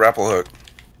that with the grapple hook?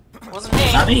 Wasn't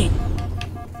me. Not me.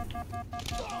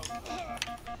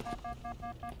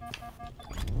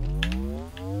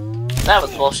 That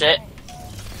was bullshit.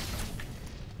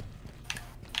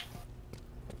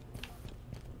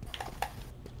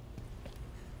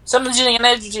 Someone's using an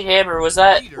energy hammer. Was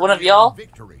that one of y'all?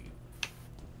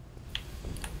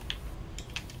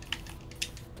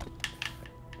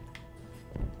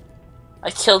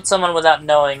 I killed someone without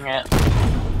knowing it.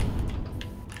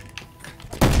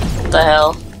 What the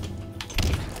hell?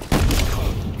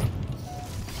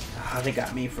 Oh, they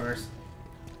got me first.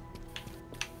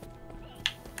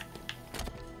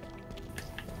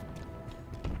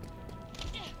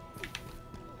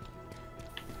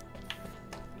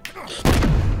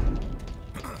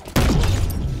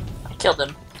 I killed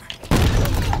him.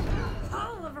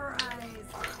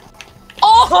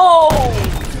 Oh!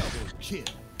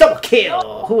 Double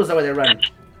kill! Who was over there running?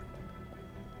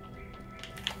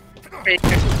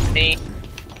 Me.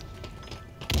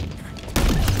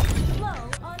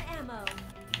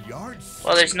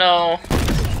 Well, there's no.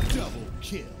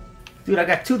 Dude, I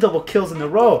got 2 double kills in a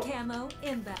row.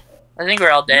 I think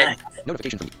we're all dead.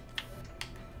 Notification from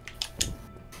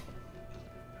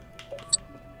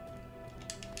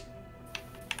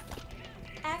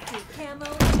Active camo.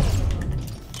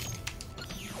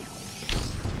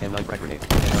 M9 crack grenade.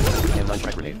 M9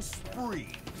 crack grenade.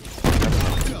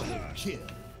 Double kill.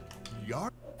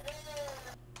 Yard.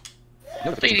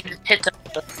 So you just hit the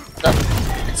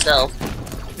itself.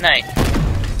 Nice.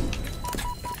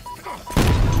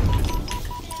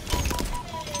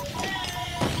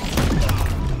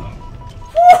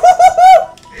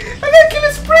 I gotta kill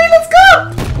a spray, let's go!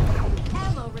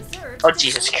 Oh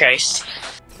Jesus Christ.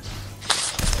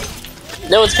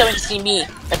 No one's coming to see me.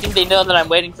 I think they know that I'm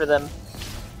waiting for them.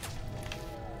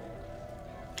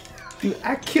 Dude,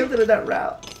 I killed it in that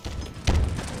route.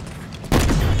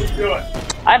 Let's do it.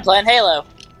 I'm playing Halo.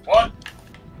 What?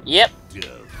 Yep.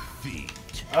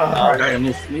 Alright, I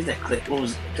missed that clip.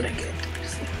 What did I get?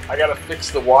 I gotta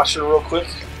fix the washer real quick.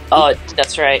 Oh,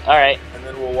 that's right. All right. And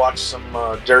then we'll watch some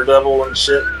Daredevil and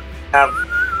shit. Have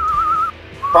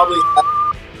probably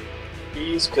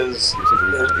these because.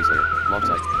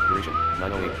 Alongside duration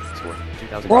 908 score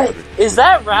 2,500. What? Is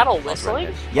that Rattle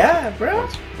whistling? Yeah, bro.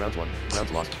 Rounds won,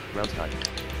 rounds lost, rounds tied.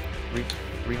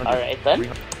 300. All right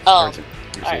then. All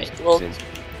right.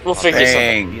 We'll figure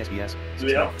something.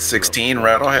 Dang. 16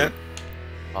 Rattlehead.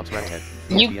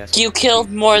 You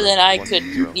killed more than I could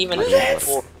even. Let's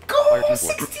go.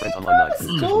 16.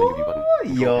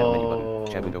 Yo.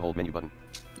 Chat window hold menu button.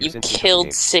 You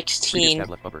killed 16. Tab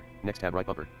left bumper. Next tab right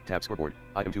bumper. Tab scoreboard.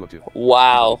 Item 2 of 2.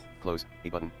 Wow. Close. A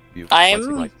button. View.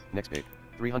 I'm. Next page.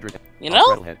 300. You know.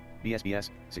 Rattlehead. BSBS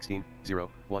 16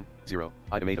 0 1 0.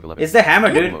 Item 8 of 11. It's the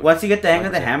hammer, dude. Once you get the hang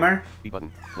of the hammer. B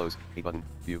button. Close. A button.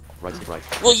 View. Right stick right.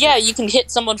 Well, yeah, you can hit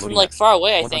someone from like far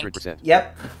away. I think. 100%.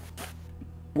 Yep.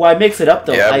 Well, I mix it up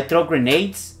though. Yep. I throw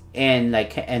grenades and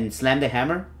slam the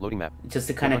hammer. Loading map. Just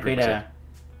to kind of create a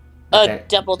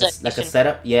double detonation. Like a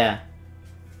setup. Yeah.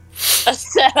 A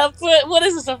setup? What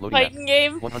is this? A fighting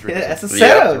game? Yeah, that's a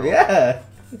setup. Yeah.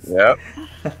 Yep.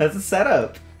 That's a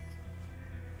setup.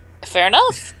 Fair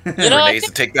enough. You know, Grenades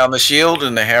to take down the shield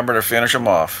and the hammer to finish them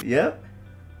off. Yep.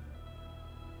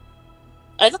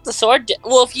 I thought the sword.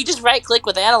 Well, if you just right click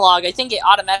with analog, I think it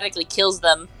automatically kills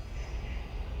them.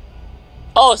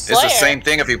 Oh, Slayer. It's the same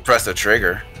thing if you press the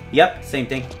trigger. Yep, same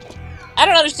thing. I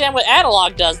don't understand what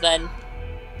analog does then.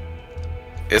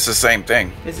 It's the same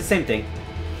thing. It's the same thing.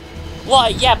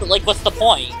 Well, yeah, but like, what's the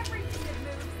point?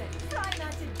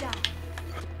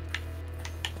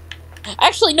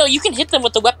 Actually, no, you can hit them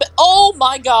with the weapon. Oh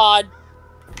my god!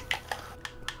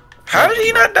 How did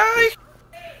he not die?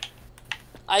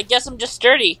 I guess I'm just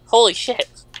sturdy. Holy shit.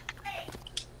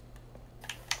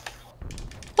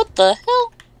 What the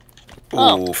hell?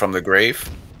 Ooh, from the grave.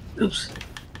 Oops.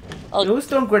 Oh. Who's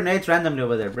throwing grenades randomly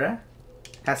over there, bruh?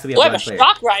 Has to be a Oh, I have blind a player.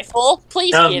 shock rifle.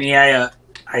 Please That was give me. I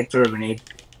threw a grenade.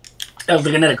 I was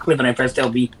looking at a clip and I pressed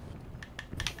LB.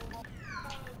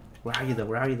 Where are you though?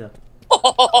 Where are you though?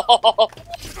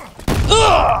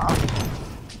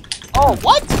 Oh,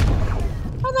 what?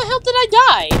 How the hell did I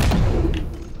die?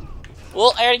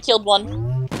 Well, I already killed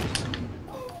one.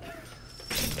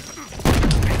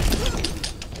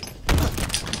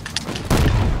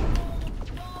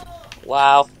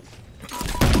 Wow.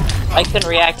 I couldn't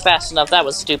react fast enough. That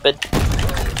was stupid.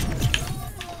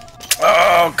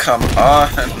 Oh, come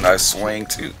on. I swing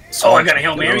too. Oh, I got a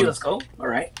Hail Mary. Let's go.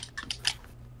 Alright.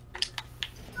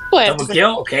 Double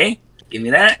kill. Okay. Give me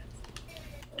that.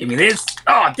 Give me this.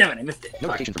 Oh, damn it. I missed it.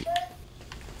 Notification for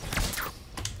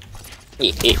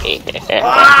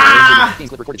Ah!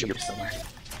 clip recorded here somewhere.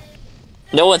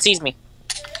 No one sees me.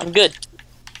 I'm good.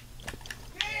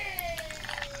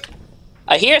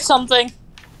 I hear something.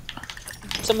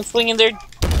 Someone swinging their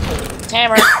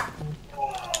hammer.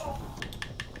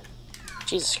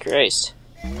 Jesus Christ.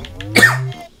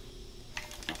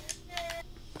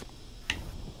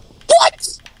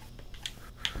 What?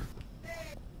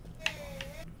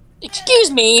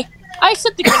 Excuse me. I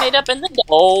set the grenade up and then.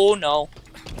 Oh no.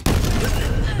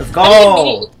 Let's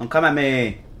go! Don't come at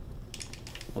me.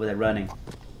 Over there running.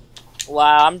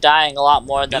 Wow, I'm dying a lot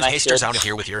more than I should. Hasters out of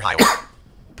here with your highway.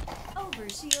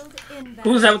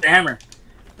 Who's that with the hammer?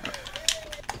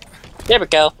 There we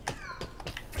go.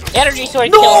 Energy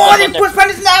sword No, kills I them didn't when push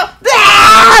buttons now!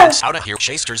 Ah! Out of here,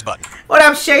 Chasters button. What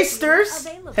up, Shasters?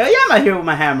 Hell yeah, I'm out here with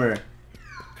my hammer.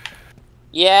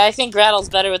 Yeah, I think Rattle's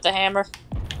better with the hammer.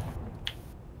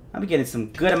 I'm getting some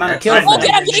good amount of kills Oh, now.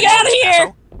 I'm getting out of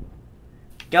here!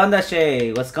 ¿Qué onda,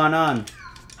 Shay? What's going on?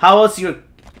 How was your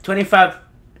 25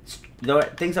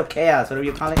 things of chaos, whatever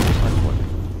you call it?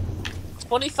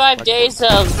 25 days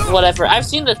of whatever. I've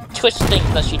seen the Twitch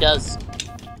things that she does.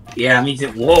 Yeah, me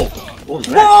too. Whoa. What was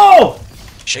that? Whoa!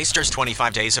 Chasters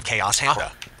 25 days of chaos hammer.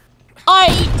 I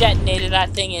detonated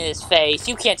that thing in his face.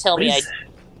 You can't tell me I...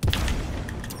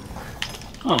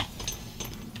 Huh.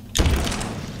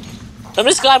 I'm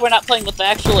just glad we're not playing with the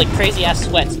actual, like, crazy-ass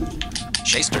sweat.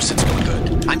 Chasters sits really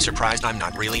good. I'm surprised I'm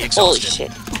not really Holy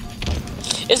exhausted. shit.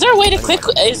 Is there a way to quick...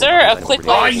 Is there a quick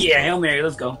way... Oh yeah, Hail Mary,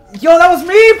 let's go. Yo, that was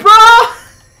me, bro!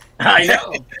 I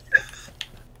know.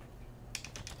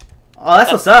 Oh,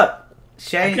 that's what's up.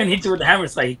 Shay. I couldn't hit you with the hammer,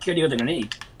 so I killed you with the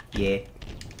grenade. Yeah.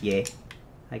 Yeah.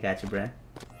 I got you, bro.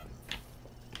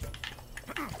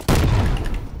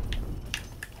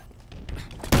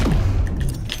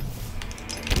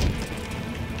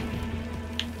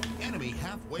 Enemy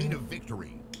halfway to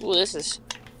victory. Ooh, this is...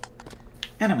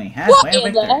 Enemy What halfway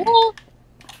in the victory. hell?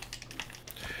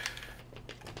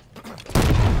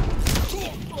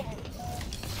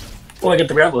 Oh, I got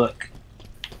the grab hook.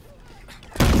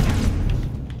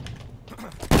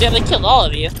 Damn, they killed all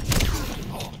of you.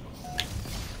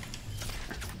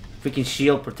 Freaking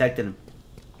shield protected him.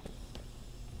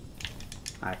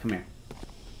 Alright, come here.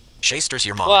 Shaster's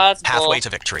your mom. Well, that's Halfway cool. to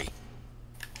victory.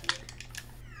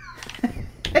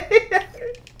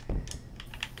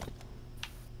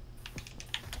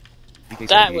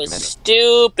 That was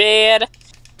stupid.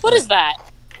 What is that?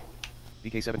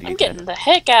 BK-78 I'm getting the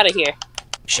heck out of here.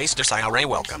 Shaster Sayare,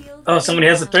 welcome. Oh, somebody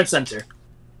has a threat sensor.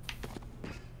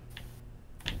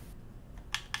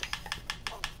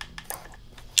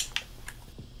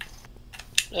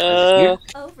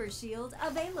 Overshield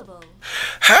available.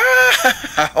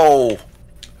 Oh,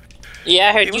 Yeah,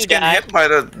 I heard he was you getting die. hit by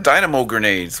the dynamo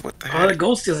grenades. What the Oh, the heck?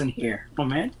 ghost isn't here. Oh,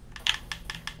 man.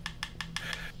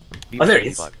 Oh, there he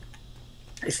is.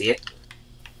 I see it.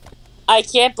 I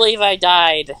can't believe I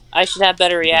died. I should have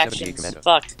better reactions.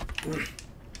 Fuck.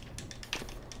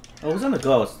 Oh, who's on the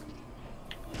ghost?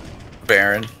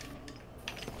 Baron.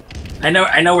 I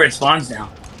know where it spawns now.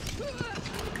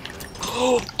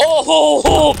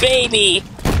 Oh, baby!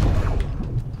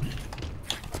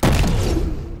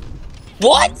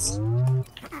 What?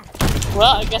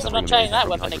 Well, I guess I'm not trying that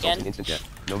weapon again.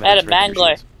 I had a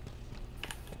mangler.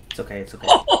 It's okay, it's okay.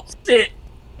 Oh, shit!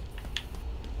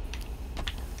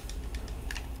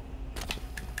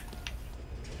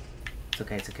 It's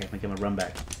okay, it's okay. I'm gonna give him a run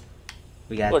back.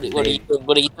 We got What are you doing?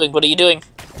 What are you doing? What are you doing?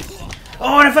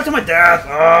 Oh, and I fell to my death!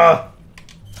 Oh!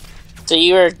 So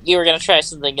you were gonna try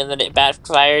something and then it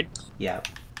backfired? Yeah.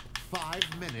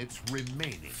 5 minutes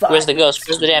remaining. Where's the ghost?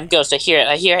 Where's the damn ghost? I hear it,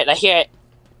 I hear it, I hear it.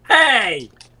 Hey!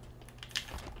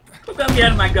 Who got me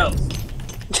out of my ghost?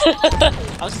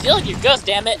 I'm stealing your ghost,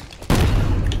 damn it.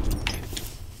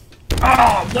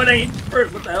 Oh, what I hit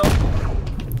first? What the hell?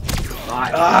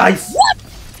 Nice! What?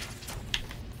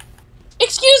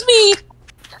 Excuse me!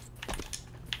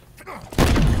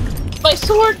 My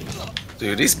sword!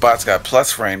 Dude, these bots got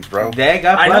plus frames, bro. They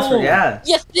got plus for, yeah.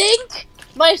 You think?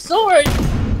 My sword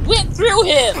went through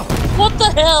him! What the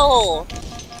hell?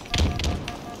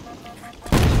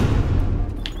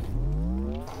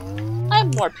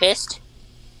 I'm more pissed.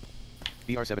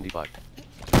 BR-75.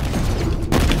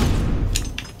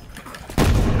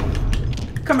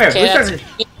 Come here, Okay, we that's- started.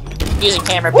 using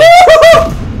camera.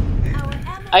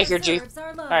 I heard you.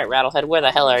 Alright, Rattlehead, where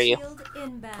the hell are you?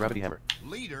 Gravity hammer.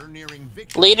 Leader nearing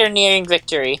victory. Leader nearing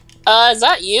victory. Is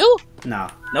that you? No.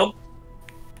 Nope.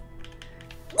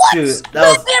 What? Dude, That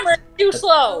that was. hammer is too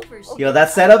slow! Yo, that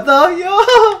setup though,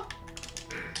 yo!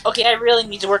 Okay, I really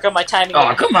need to work on my timing.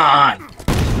 Oh, come on!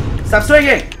 Stop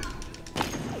swinging!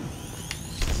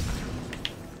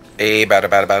 Hey,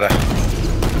 bada.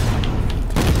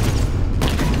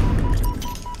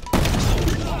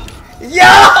 Yo!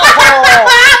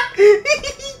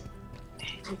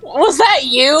 Was that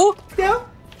you? Yeah.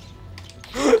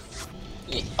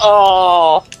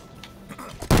 Oh.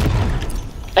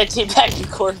 I teabagged your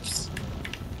corpse.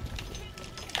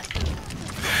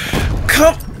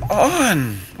 Come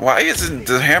on! Why isn't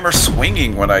the hammer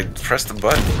swinging when I press the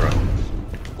button, bro?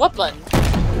 What button?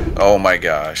 Oh my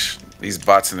gosh. These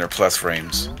bots in their plus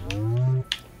frames.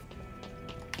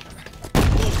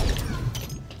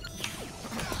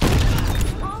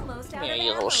 Here,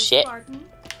 you little shit. An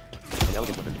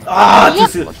elegant weapon. Ah, Yeah.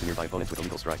 too soon. Punch the nearby opponents with a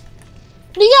lethal strike.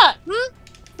 What do you got?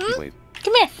 Hmm? Heatwave.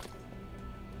 Come here.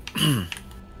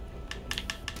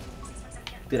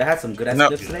 Dude, I had some good ass No.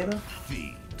 clips today though.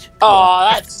 Oh,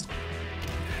 that's.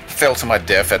 Fell to my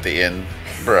death at the end.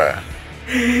 Bruh.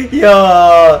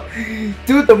 Yo,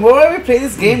 dude, the more we play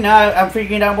this game now, I'm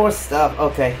figuring out more stuff.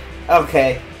 Okay,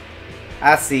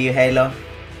 I see you, Halo.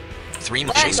 3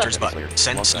 Shaster's button.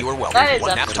 Since you are welcome. That is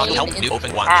 1 a Napton help pain new in open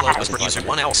the 1 ass. close whisper user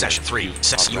 1 L session 3.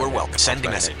 Since you are welcome. Send a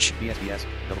message. BSBS,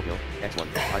 double kill, X1,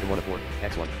 item 1 of 4,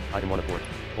 X1, item 1 of 4,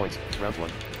 points, round 1.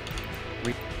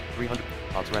 300,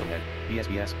 Ops Rattlehead,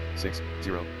 BSBS, 6,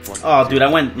 0, 1. Oh, dude, I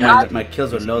went. Yeah. My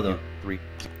kills were low though. 3,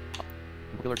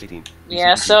 Pillars 18.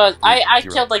 Yeah, so I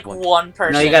killed like one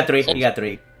person. No, you got 3. You got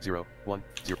 3. 0, 1,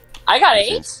 0. I got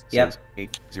 8? Yep.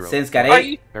 8, 0. Since got Are 8.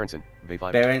 you? Berenson,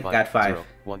 V5, Baron got 5. 0,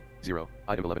 1, 0,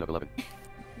 item 11 of 11.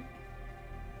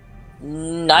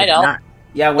 I know. Not.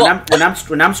 Yeah,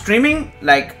 when I'm streaming,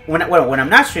 like when I'm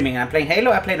not streaming and I'm playing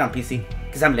Halo, I play it on PC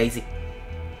because I'm lazy.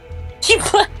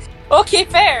 Okay,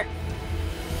 fair.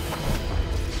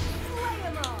 Slay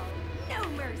 'em all. No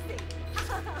mercy.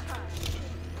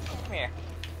 Come here.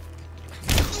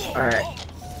 Alright.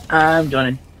 I'm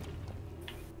joining.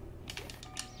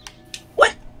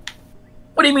 What?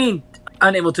 What do you mean,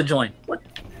 unable to join? What?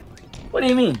 What do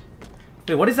you mean?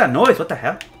 Wait, what is that noise? What the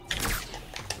hell?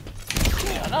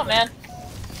 I don't know, man.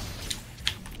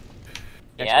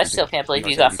 Yeah, I still can't believe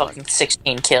you got fucking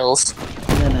 16 kills.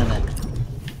 No.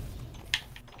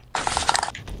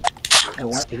 I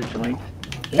want you to join.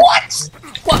 What?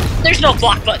 What? There's no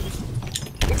block button.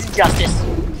 It's justice.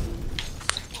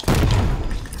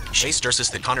 Chase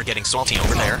Dursus that Connor getting salty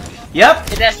over there. Yep.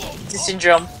 It's a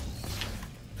syndrome.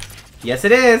 Yes,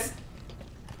 it is.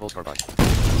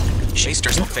 Chase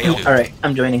Dursus failed. Alright,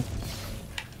 I'm joining.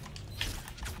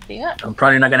 Yeah. I'm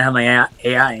probably not gonna have my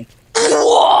AI.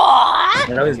 What?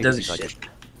 It always does shit.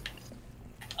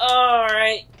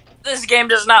 Alright. This game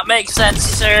does not make sense,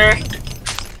 sir.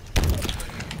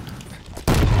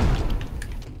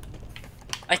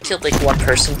 I killed like one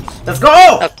person. Let's go!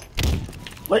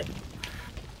 What? What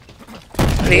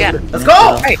do you got? Let's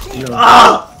go! Hey.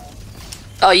 Ah!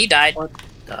 Oh, you died. What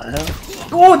the hell?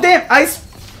 Oh, damn! Ice!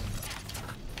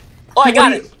 Oh, I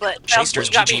got it, but Chaster's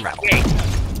GG round. round.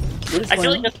 I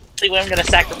feel like that's what I'm gonna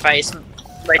sacrifice.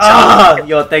 Right Ah!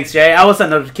 Yo, thanks, Jay. I was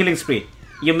on a killing spree.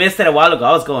 You missed it a while ago.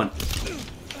 I was going.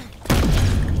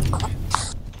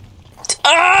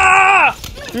 Ah!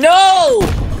 No!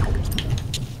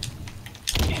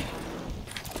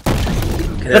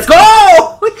 Okay, let's go!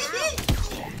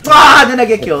 Ah! Then I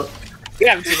get killed. You're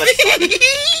having too much fun.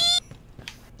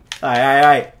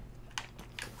 Alright.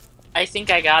 I think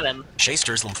I got him. Chase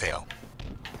Durslum fail.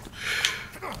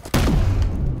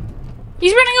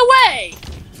 He's running away!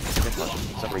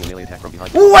 Suffering a melee attack from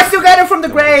behind. Ooh, I still got him from the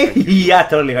grave! Yeah, I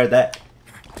totally heard that.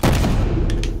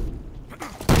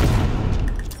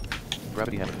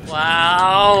 Gravity hammer.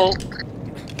 Wow.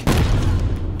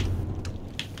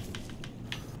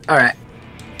 Alright.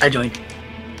 I joined.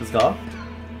 Let's go.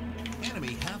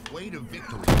 Enemy halfway to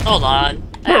victory. Hold on.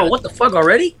 Bro, what the fuck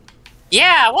already?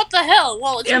 Yeah, what the hell?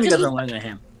 Well, it's Damn, you because guys are lagging at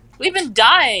him. we've been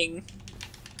dying.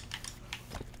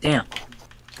 Damn.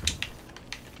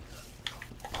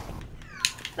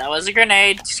 That was a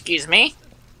grenade. Excuse me.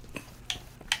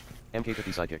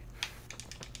 MK50 sidekick.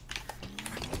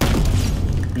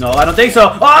 No, I don't think so.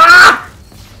 Ah!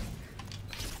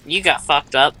 You got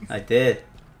fucked up. I did.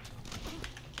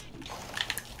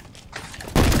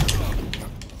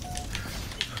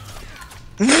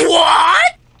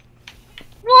 What?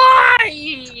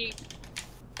 Why?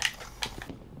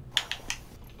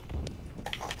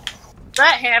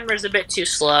 That hammer's a bit too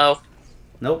slow.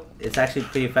 Nope, it's actually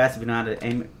pretty fast if you know how to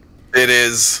aim it. It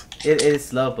is. It is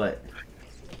slow, but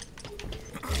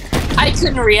I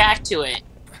couldn't react to it.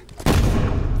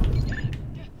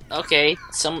 Okay,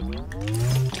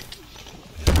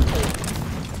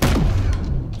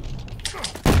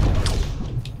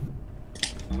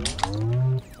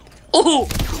 Ooh!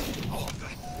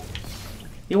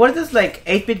 yeah, what is this like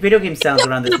 8-bit video game sounds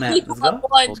around this map? Let's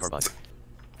go.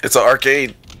 It's an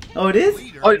arcade. Oh, it is?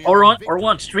 Or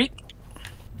on streak.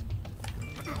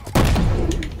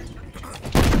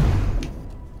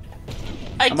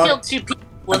 I killed two people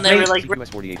when they were like.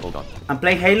 I'm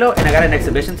playing Halo and I got an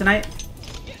exhibition tonight.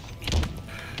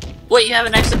 Wait, you have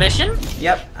an exhibition?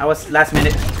 Yep, I was last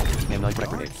minute.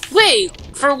 Wait,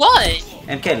 for what?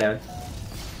 MK11.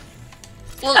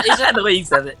 Well, is it the way you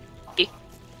said it?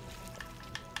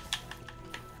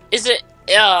 Is it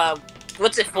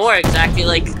what's it for exactly?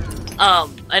 Like,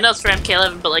 I know it's for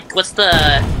MK11, but like, what's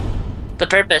the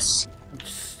purpose?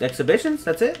 Exhibitions?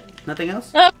 That's it? Nothing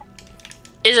else?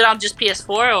 Is it on just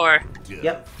PS4 or?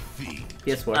 Yep.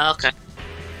 PS4. Oh, okay.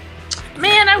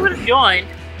 Man, I would have joined.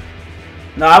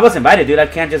 No, I was invited, dude. I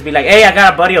can't just be like, hey, I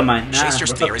got a buddy of mine. Nah,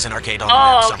 Chaser's bro. Fear is an arcade on the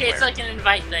map Oh, okay, it's like an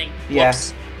invite thing. Yeah.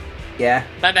 Whoops. Yeah.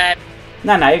 My bad.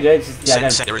 No, you're good. It's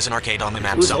just, yeah, There is an arcade on the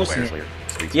map Who's somewhere.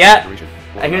 Yeah.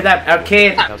 I hear that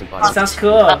arcade. It sounds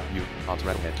cool. The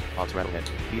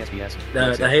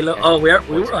Halo. Oh, we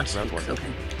were on streak. Okay.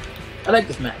 I like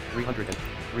this map. 300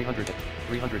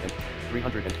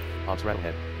 Ops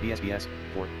Rattlehead, BSBS,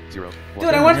 4, 0, 1.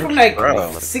 Dude, I went from like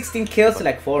 16 kills to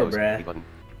like 4, bruh.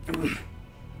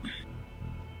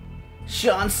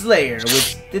 Sean Slayer,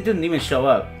 which they didn't even show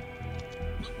up.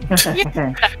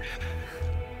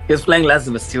 He was playing Last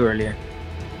of Us 2 earlier.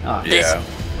 Oh, Yeah.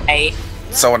 Hey.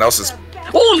 Someone else's.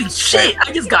 Holy shit!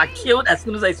 I just got killed as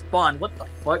soon as I spawned. What the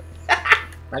fuck?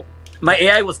 Like, my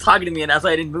AI was talking to me and that's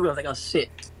why I didn't move. I was like, oh shit.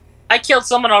 I killed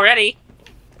someone already.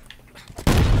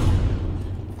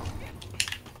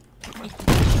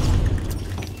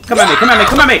 Come at me, come at me,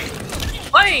 come at me!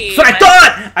 Wait, So I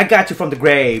thought! I got you from the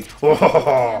grave.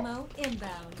 Oh.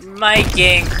 My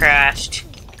game crashed.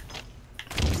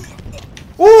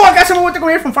 Ooh, I got someone with the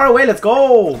grenade from far away. Let's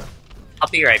go. I'll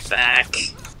be right back.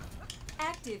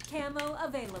 Active camo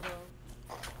available.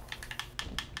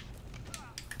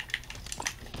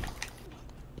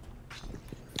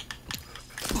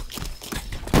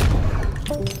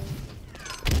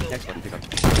 X button pickup.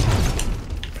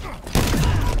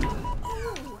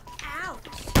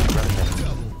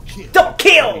 Double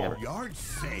kill!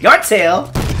 Your tail.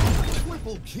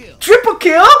 Triple kill. Triple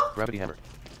kill. Gravity hammer.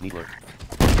 Needler.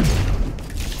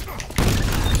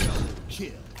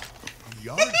 Kill.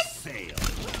 Yard sale.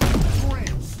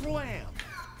 Grand slam.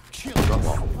 Kill Drop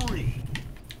wall. spree.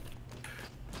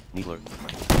 Needler.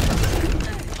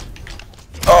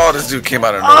 Oh, this dude came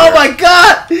out of Oh nowhere. my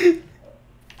god!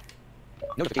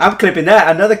 I'm clipping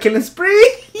that. Another killing spree.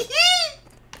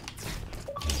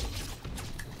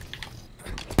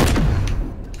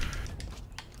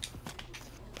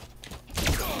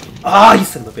 Oh, you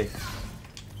son of a bitch.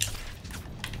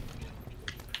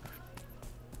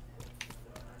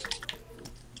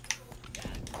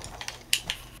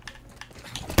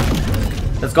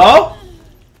 Let's go.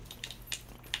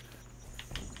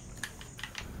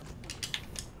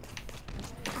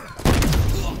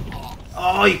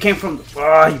 Oh, you came from.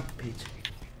 Oh, you bitch.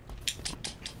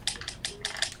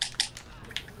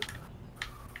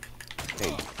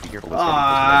 Hey, be careful.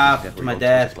 Ah, my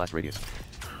dad. Blast radius.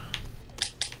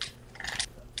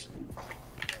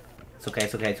 It's okay,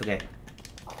 it's okay, it's okay.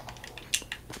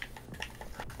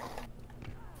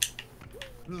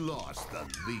 Lost the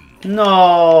lead.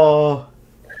 No.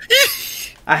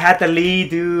 I had the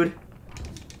lead, dude.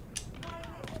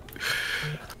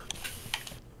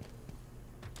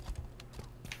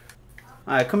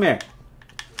 Alright, come here.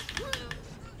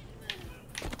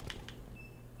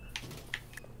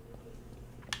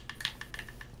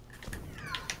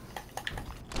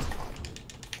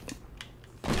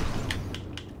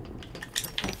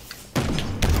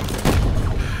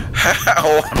 How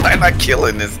am I not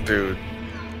killing this dude?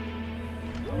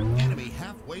 Enemy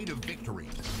halfway to victory.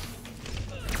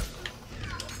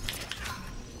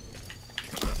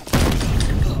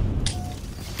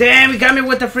 Damn, he got me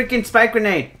with the freaking spike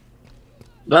grenade.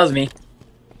 That was me.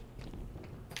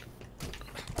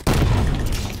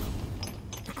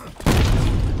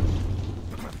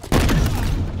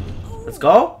 Let's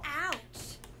go.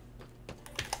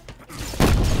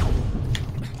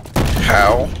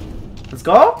 How? Let's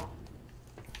go.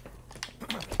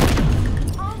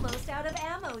 Almost out of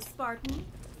ammo, Spartan.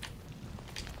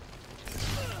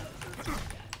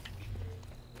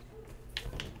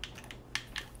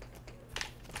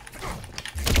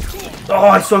 Oh,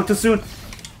 I swung too soon.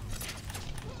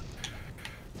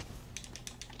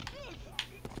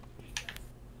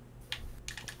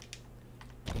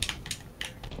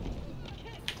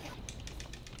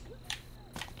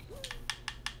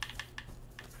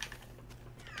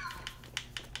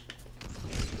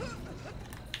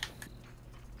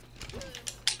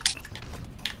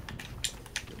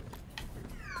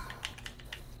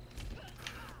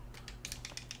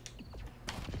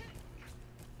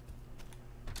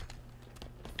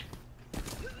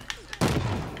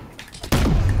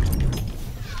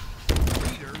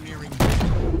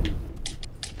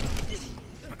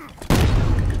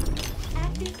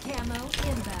 Active camo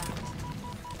inbound.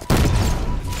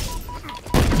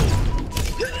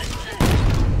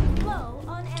 Low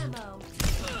on ammo.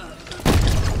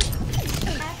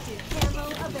 Active camo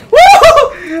available.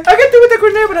 Woo! I get through with the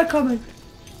grenade without coming.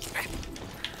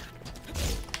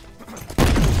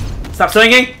 Stop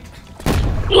swinging.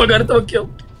 Oh, I got a kill.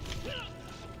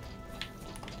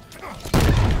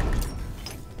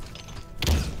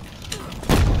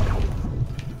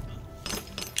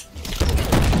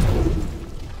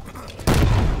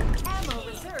 Ammo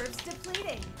reserves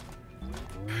depleting.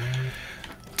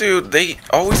 Dude, they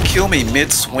always kill me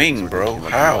mid-swing, bro.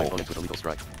 How?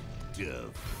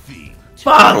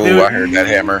 Fuck, Oh, dude. I heard that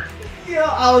hammer. Yo,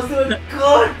 I was doing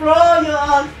good, bro.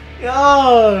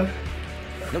 Yo.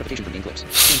 Notification from game clips.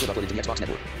 Game clip uploaded to the Xbox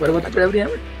network. What about the gravity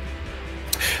hammer?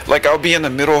 Like, I'll be in the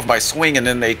middle of my swing and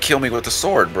then they kill me with the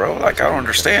sword, bro. Like, I don't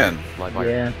understand.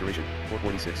 Yeah. Duration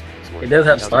 446. Score It does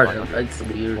have start. 3,500. That's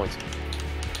weird. Points.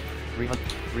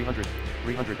 300,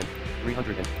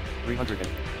 300,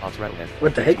 Ops Rattlehead.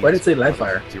 What the heck? Why did it say live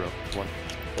fire? 0, 1.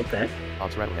 What the heck?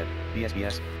 Ops Rattlehead.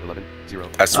 BSBS 11, 0.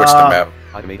 I switched the map.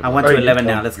 I went to 11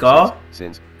 now. Let's go.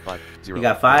 Sins 5, 0. You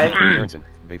got 5. Harrison,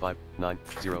 Bay 5, 9,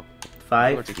 0.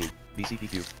 5. Alert 18.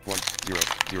 DCPQ 1, 0,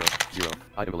 0, 0.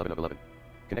 Item 11 of 11.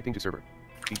 Connecting to server.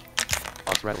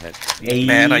 Ops Rattlehead. Hey.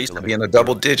 Man, I used to be in the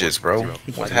double digits, bro.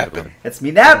 What happened? That's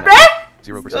me now, bro.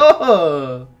 0%.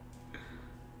 Oh.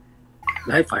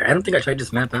 Live fire. I don't think I tried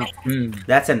this map out.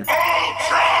 That's an.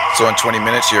 So in 20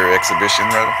 minutes, your exhibition,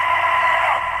 brother?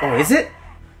 Oh, is it?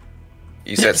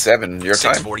 You said 7 your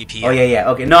time? 6:40 p.m. Oh, yeah.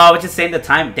 Okay. No, I was just saying the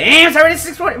time. Damn, it's already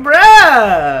 6:40.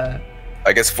 Bruh.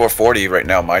 I guess 4:40 right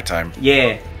now, my time.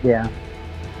 Yeah. Yeah.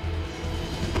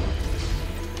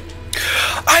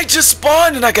 I just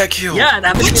spawned and I got killed. Yeah,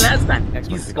 that happened to me last time.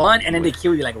 You spawn and then they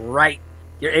kill you like right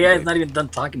Your AI is not even done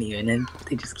talking to you, and then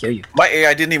they just kill you. My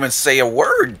AI didn't even say a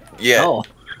word yet. Oh.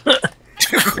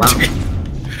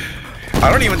 I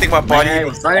don't even think my body AI even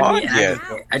was talking to me, spawned and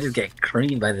yet. I just get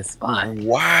creamed by the spot.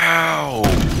 Wow.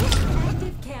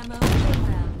 Active camo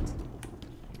inbound.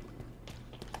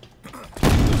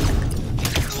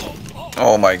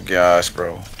 Oh my gosh,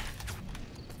 bro.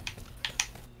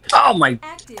 Oh my.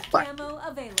 Active camo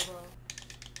available.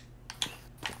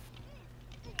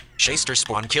 Shaster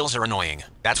spawn kills are annoying.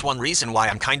 That's one reason why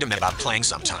I'm kinda mad about playing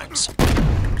sometimes.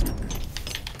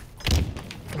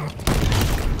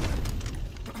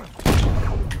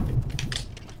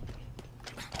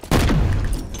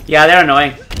 Yeah, they're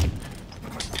annoying.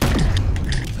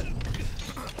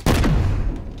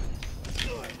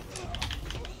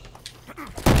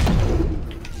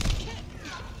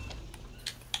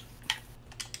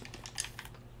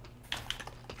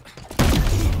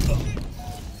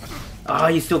 Oh,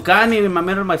 you still got me in my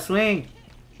middle of my swing.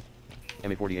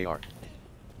 MA40 AR.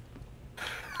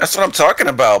 That's what I'm talking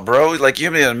about, bro. Like, you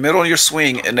have me in the middle of your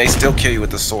swing, and they still kill you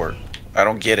with the sword. I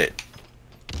don't get it.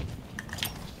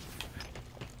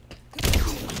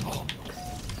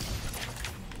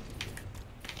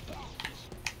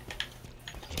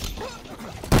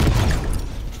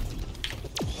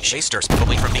 Shaster's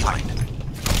probably from behind.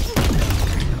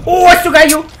 Oh, I still got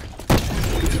you.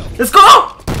 Let's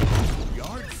go.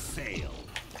 Yard sale.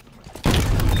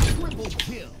 Triple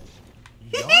kill.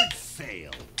 Yard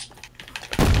sale.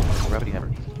 Gravity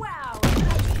hammer. Wow,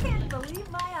 I can't believe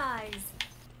my eyes.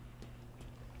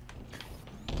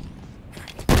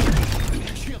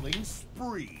 Killing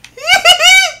spree.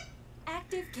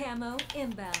 Active camo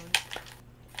inbound.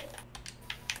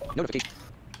 Notification.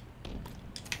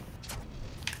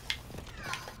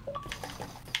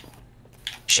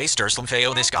 Shaster's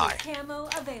Lamfeo this guy. Active camo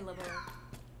available.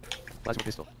 Plasma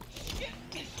pistol.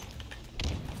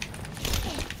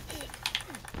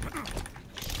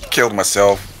 Killed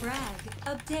myself. Frag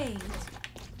obtained.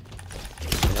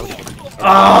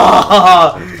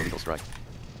 Oh! Illegal strike.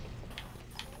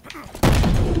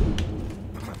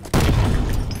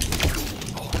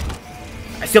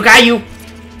 I still got you.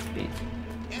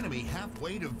 Enemy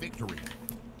halfway to victory.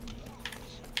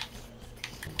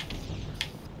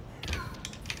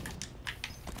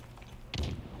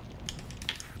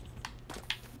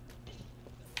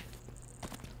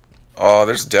 Oh,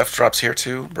 there's death drops here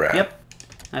too, Brad. Yep.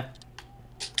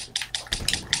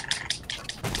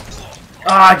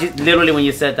 Ah, just literally when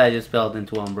you said that, I just fell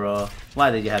into one, bro. Why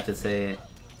did you have to say it?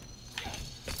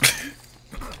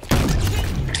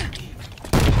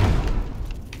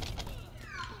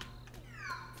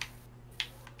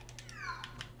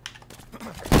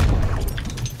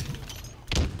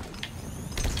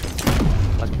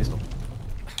 Plasma pistol.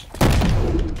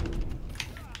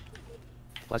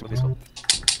 Plasma pistol.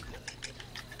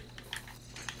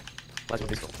 Plasma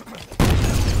pistol.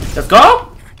 Let's go.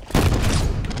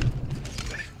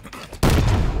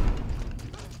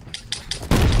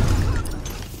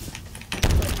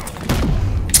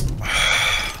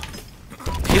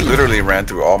 He literally ran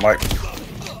through all my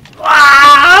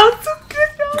Wow, so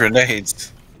good.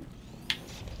 grenades.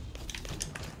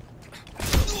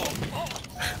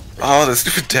 Oh, the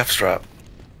stupid death drop.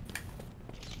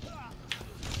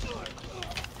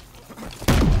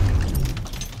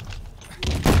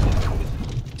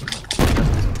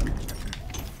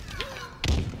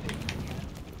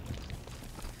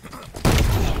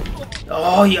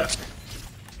 Oh yeah.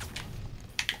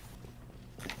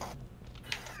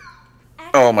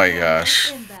 Oh my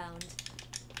gosh. Inbound.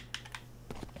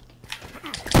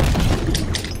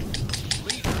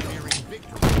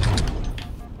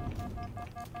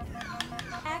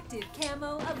 Active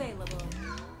camo available.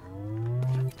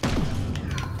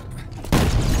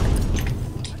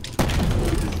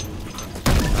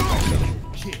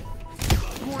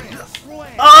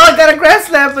 Oh, I got a grass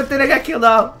slam, but then I got killed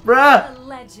off, bruh. A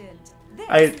legend. This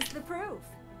I- is the proof.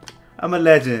 I'm a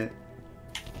legend.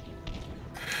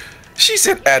 She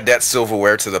said add that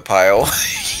silverware to the pile.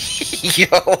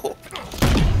 Yo.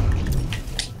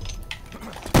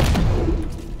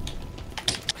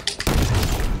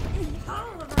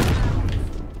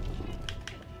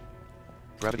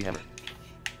 Gravity hammer.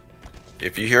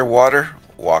 If you hear water,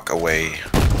 walk away.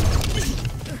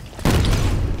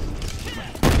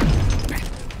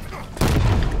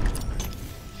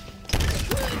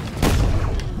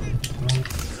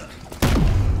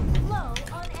 Low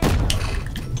on ammo.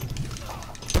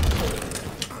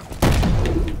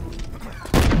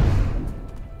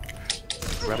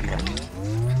 Gravity hammer.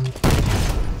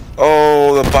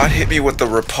 Oh, the bot hit me with the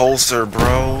repulsor,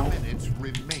 bro. Minutes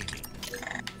remaining.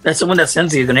 That's the one that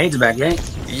sends you grenades back, right?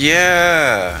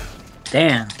 Yeah.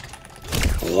 Damn.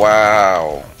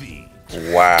 Wow.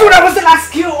 Wow. Dude, that was the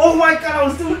last kill. Oh my god, I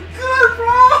was doing good, bro.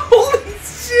 Holy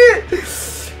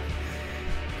shit.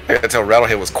 I gotta tell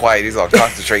Rattlehead was quiet. He's all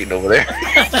concentrating over there.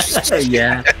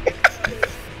 Yeah.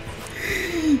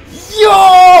 Yo!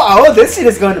 Oh, this shit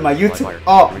is going to my YouTube.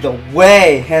 Oh, the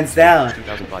way, hands down.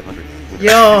 2,500.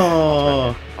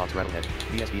 Yo. Ops Rattlehead.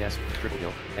 BSBS. Triple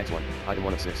kill. X1. Item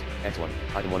 1 of 6. X1.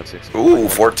 Item 1 of 6. Ooh,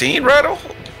 14 Rattle?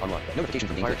 Unlock. Notification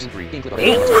from Fire Team Team 3. Being clicked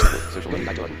Damn. on. Social media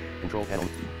button. Control panel.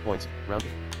 Points. Round.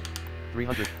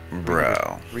 300.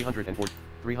 Bro. 304.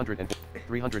 304.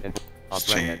 304. Let's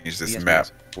Ops Rattlehead. change this BSBS. map.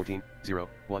 14. 0.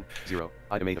 1. 0.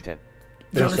 Item 8 of 10.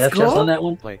 There's death chest on that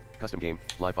one. Play. Custom game.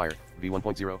 Live fire.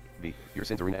 V1.0. V. Your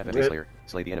Sins Arena FFA Yep. Slayer.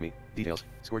 Slay the enemy. Details.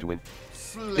 Score to win.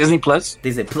 Disney Plus.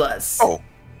 Disney Plus. Oh,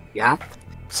 Yeah.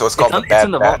 so it's called the It's Bad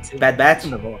in the vault. Batch. too. Bad Batch. It's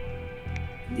in the vault.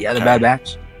 Yeah, the Bad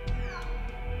Batch.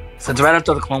 So it's right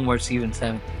after the Clone Wars Season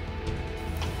 7.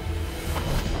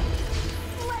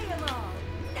 Slay 'em all.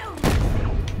 No.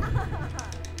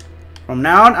 From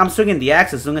now on, I'm swinging the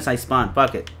axe as soon as I spawn.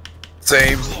 Fuck it.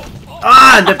 Same.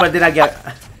 Ah, but did I get...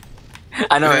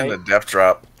 I know, And right? the death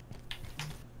drop.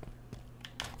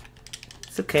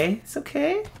 It's okay. It's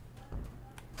okay.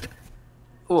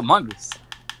 Oh, Among Us.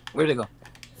 Where'd it go?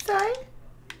 Sorry.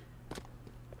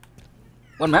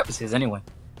 What map is his anyway?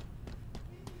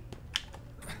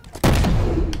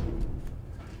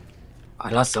 I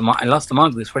lost the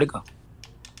Among Us. Where'd it go?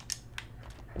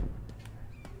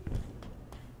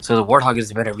 So the Warthog is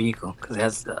the better vehicle because it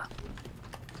has the.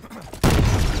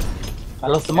 I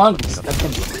lost the Among Us. That's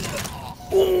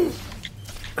him.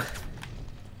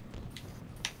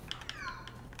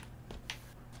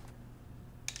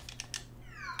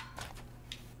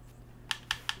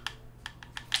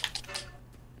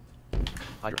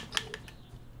 Hydra.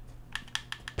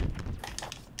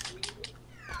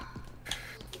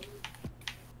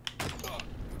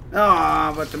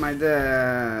 Oh, but my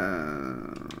dad.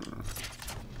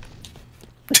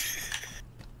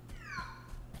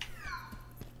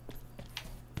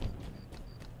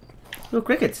 Look,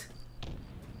 crickets.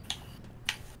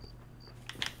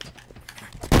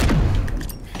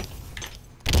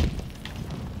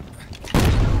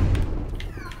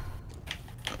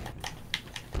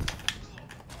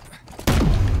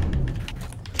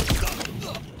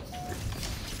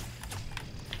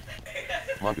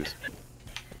 Mongoose.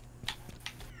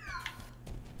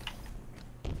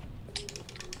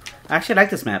 I actually like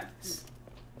this map.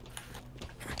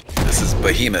 This is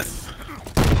Behemoth.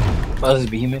 Oh, this is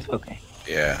Behemoth? Okay.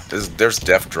 Yeah, there's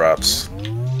death drops.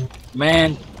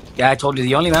 Man, yeah, I told you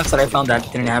the only maps that I found that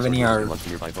didn't have any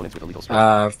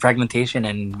are fragmentation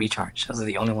and recharge. Those are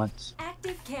the only ones.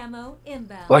 Active camo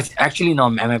inbound. Well, actually, no, I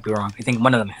might be wrong. I think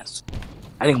one of them has.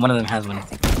 I think one of them has one. I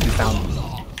think we found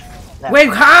one. Wait,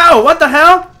 how? What the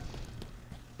hell?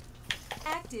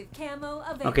 Active camo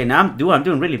available. Okay, now I'm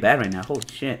doing really bad right now. Holy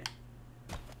shit.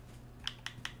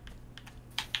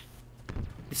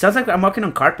 It sounds like I'm walking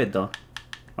on carpet though,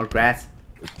 or grass.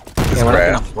 Yeah, we're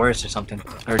looking at forest or something,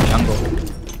 or jungle,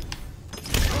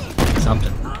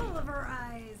 something. Oliver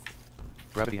eyes.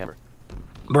 Gravity hammer.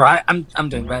 Bro, I'm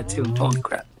doing bad too. Holy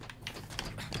crap.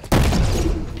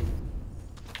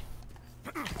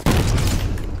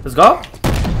 Let's go.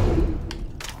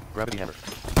 Gravity hammer.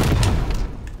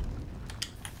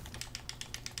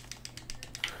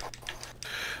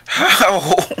 How?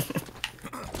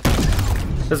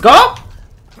 Let's go.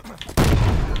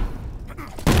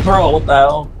 Bro, what the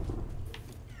hell?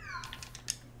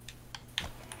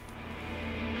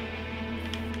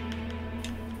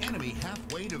 Enemy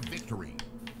halfway to victory.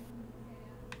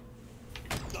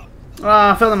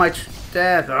 Ah, I fell in my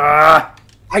death. Ah.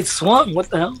 I swung. What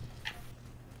the hell?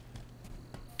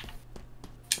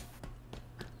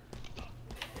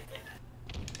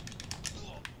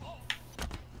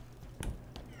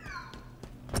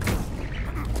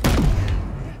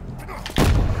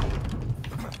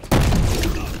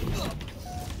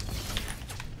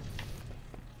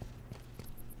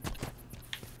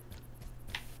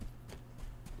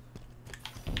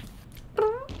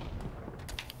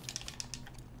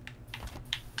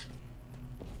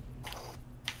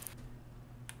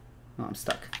 Oh, I'm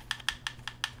stuck.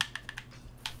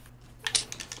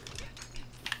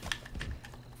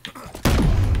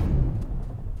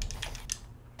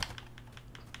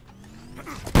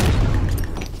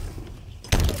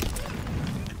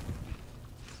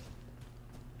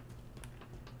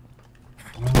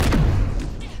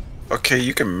 Okay,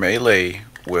 you can melee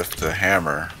with the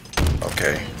hammer.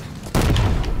 Okay.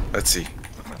 Let's see.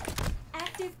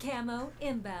 Active camo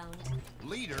inbound.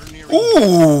 Leader near.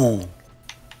 Ooh!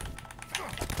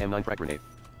 M9 frag grenade.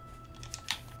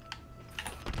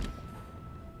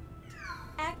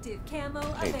 active camo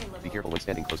Hey, available. be careful when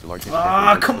standing close to large.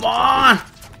 Oh, come on!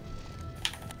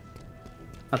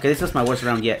 Okay, this is my worst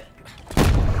round yet.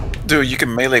 Dude, you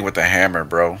can melee with the hammer,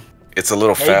 bro. It's a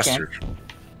little Yeah, you faster.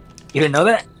 You didn't know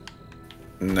that?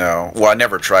 No. Well, I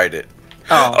never tried it.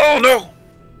 Oh. Oh, no!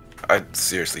 I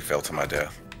seriously fell to my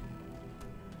death.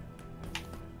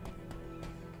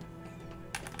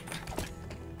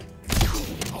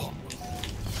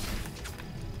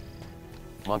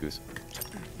 Mongoose.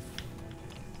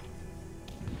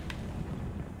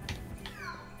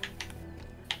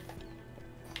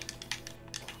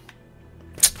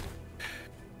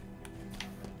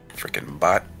 Freaking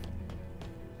bot.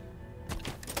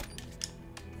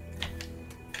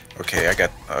 Okay,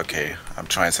 okay, I'm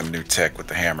trying some new tech with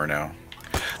the hammer now.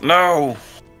 No!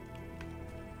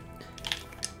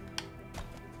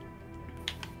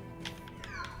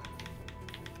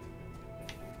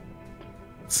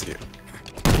 Let's see it.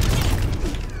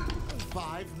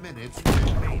 5 minutes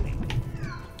remaining.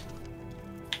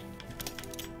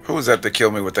 Who was that to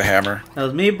kill me with the hammer? That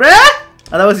was me, bruh!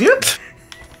 Oh, that was you?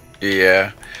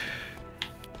 Yeah.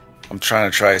 I'm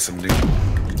trying to try some new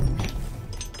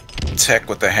tech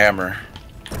with the hammer.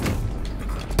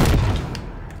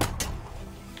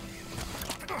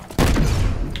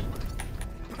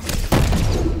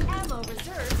 Ammo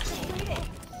reserve depleted.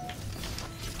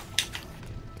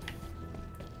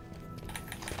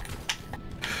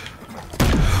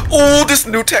 Oh, this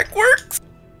new tech works!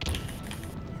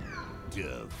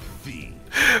 Defeat.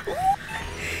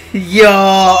 Yo,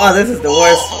 oh, this is the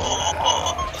worst.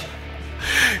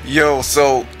 Yo,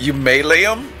 so you melee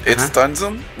him, it stuns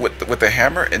him with the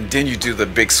hammer, and then you do the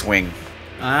big swing.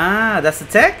 Ah, that's the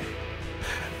tech?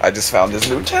 I just found this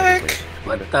new tech.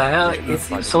 What the hell? It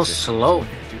seems so slow.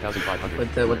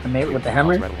 With the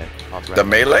hammer? The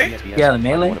melee? Yeah, the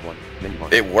melee.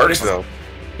 It works though.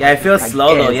 Yeah, it feels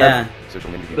slow though, yeah.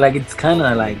 Like it's kind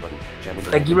of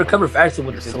like you recover faster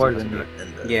with the sword than the.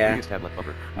 Yeah.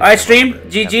 Alright, stream.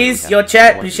 GG's. Yo,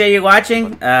 chat. Appreciate you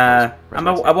watching. I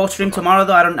won't stream tomorrow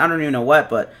though. I don't even know what,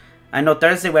 but I know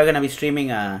Thursday we're gonna be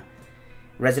streaming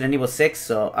Resident Evil 6.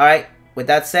 So, alright. With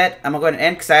that said, I'm gonna go ahead and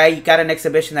end because I got an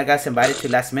exhibition I got invited to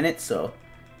last minute. So,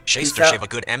 Shaster, have a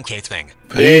good MK thing.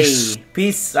 Peace.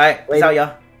 Peace. Alright. Peace out,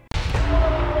 y'all.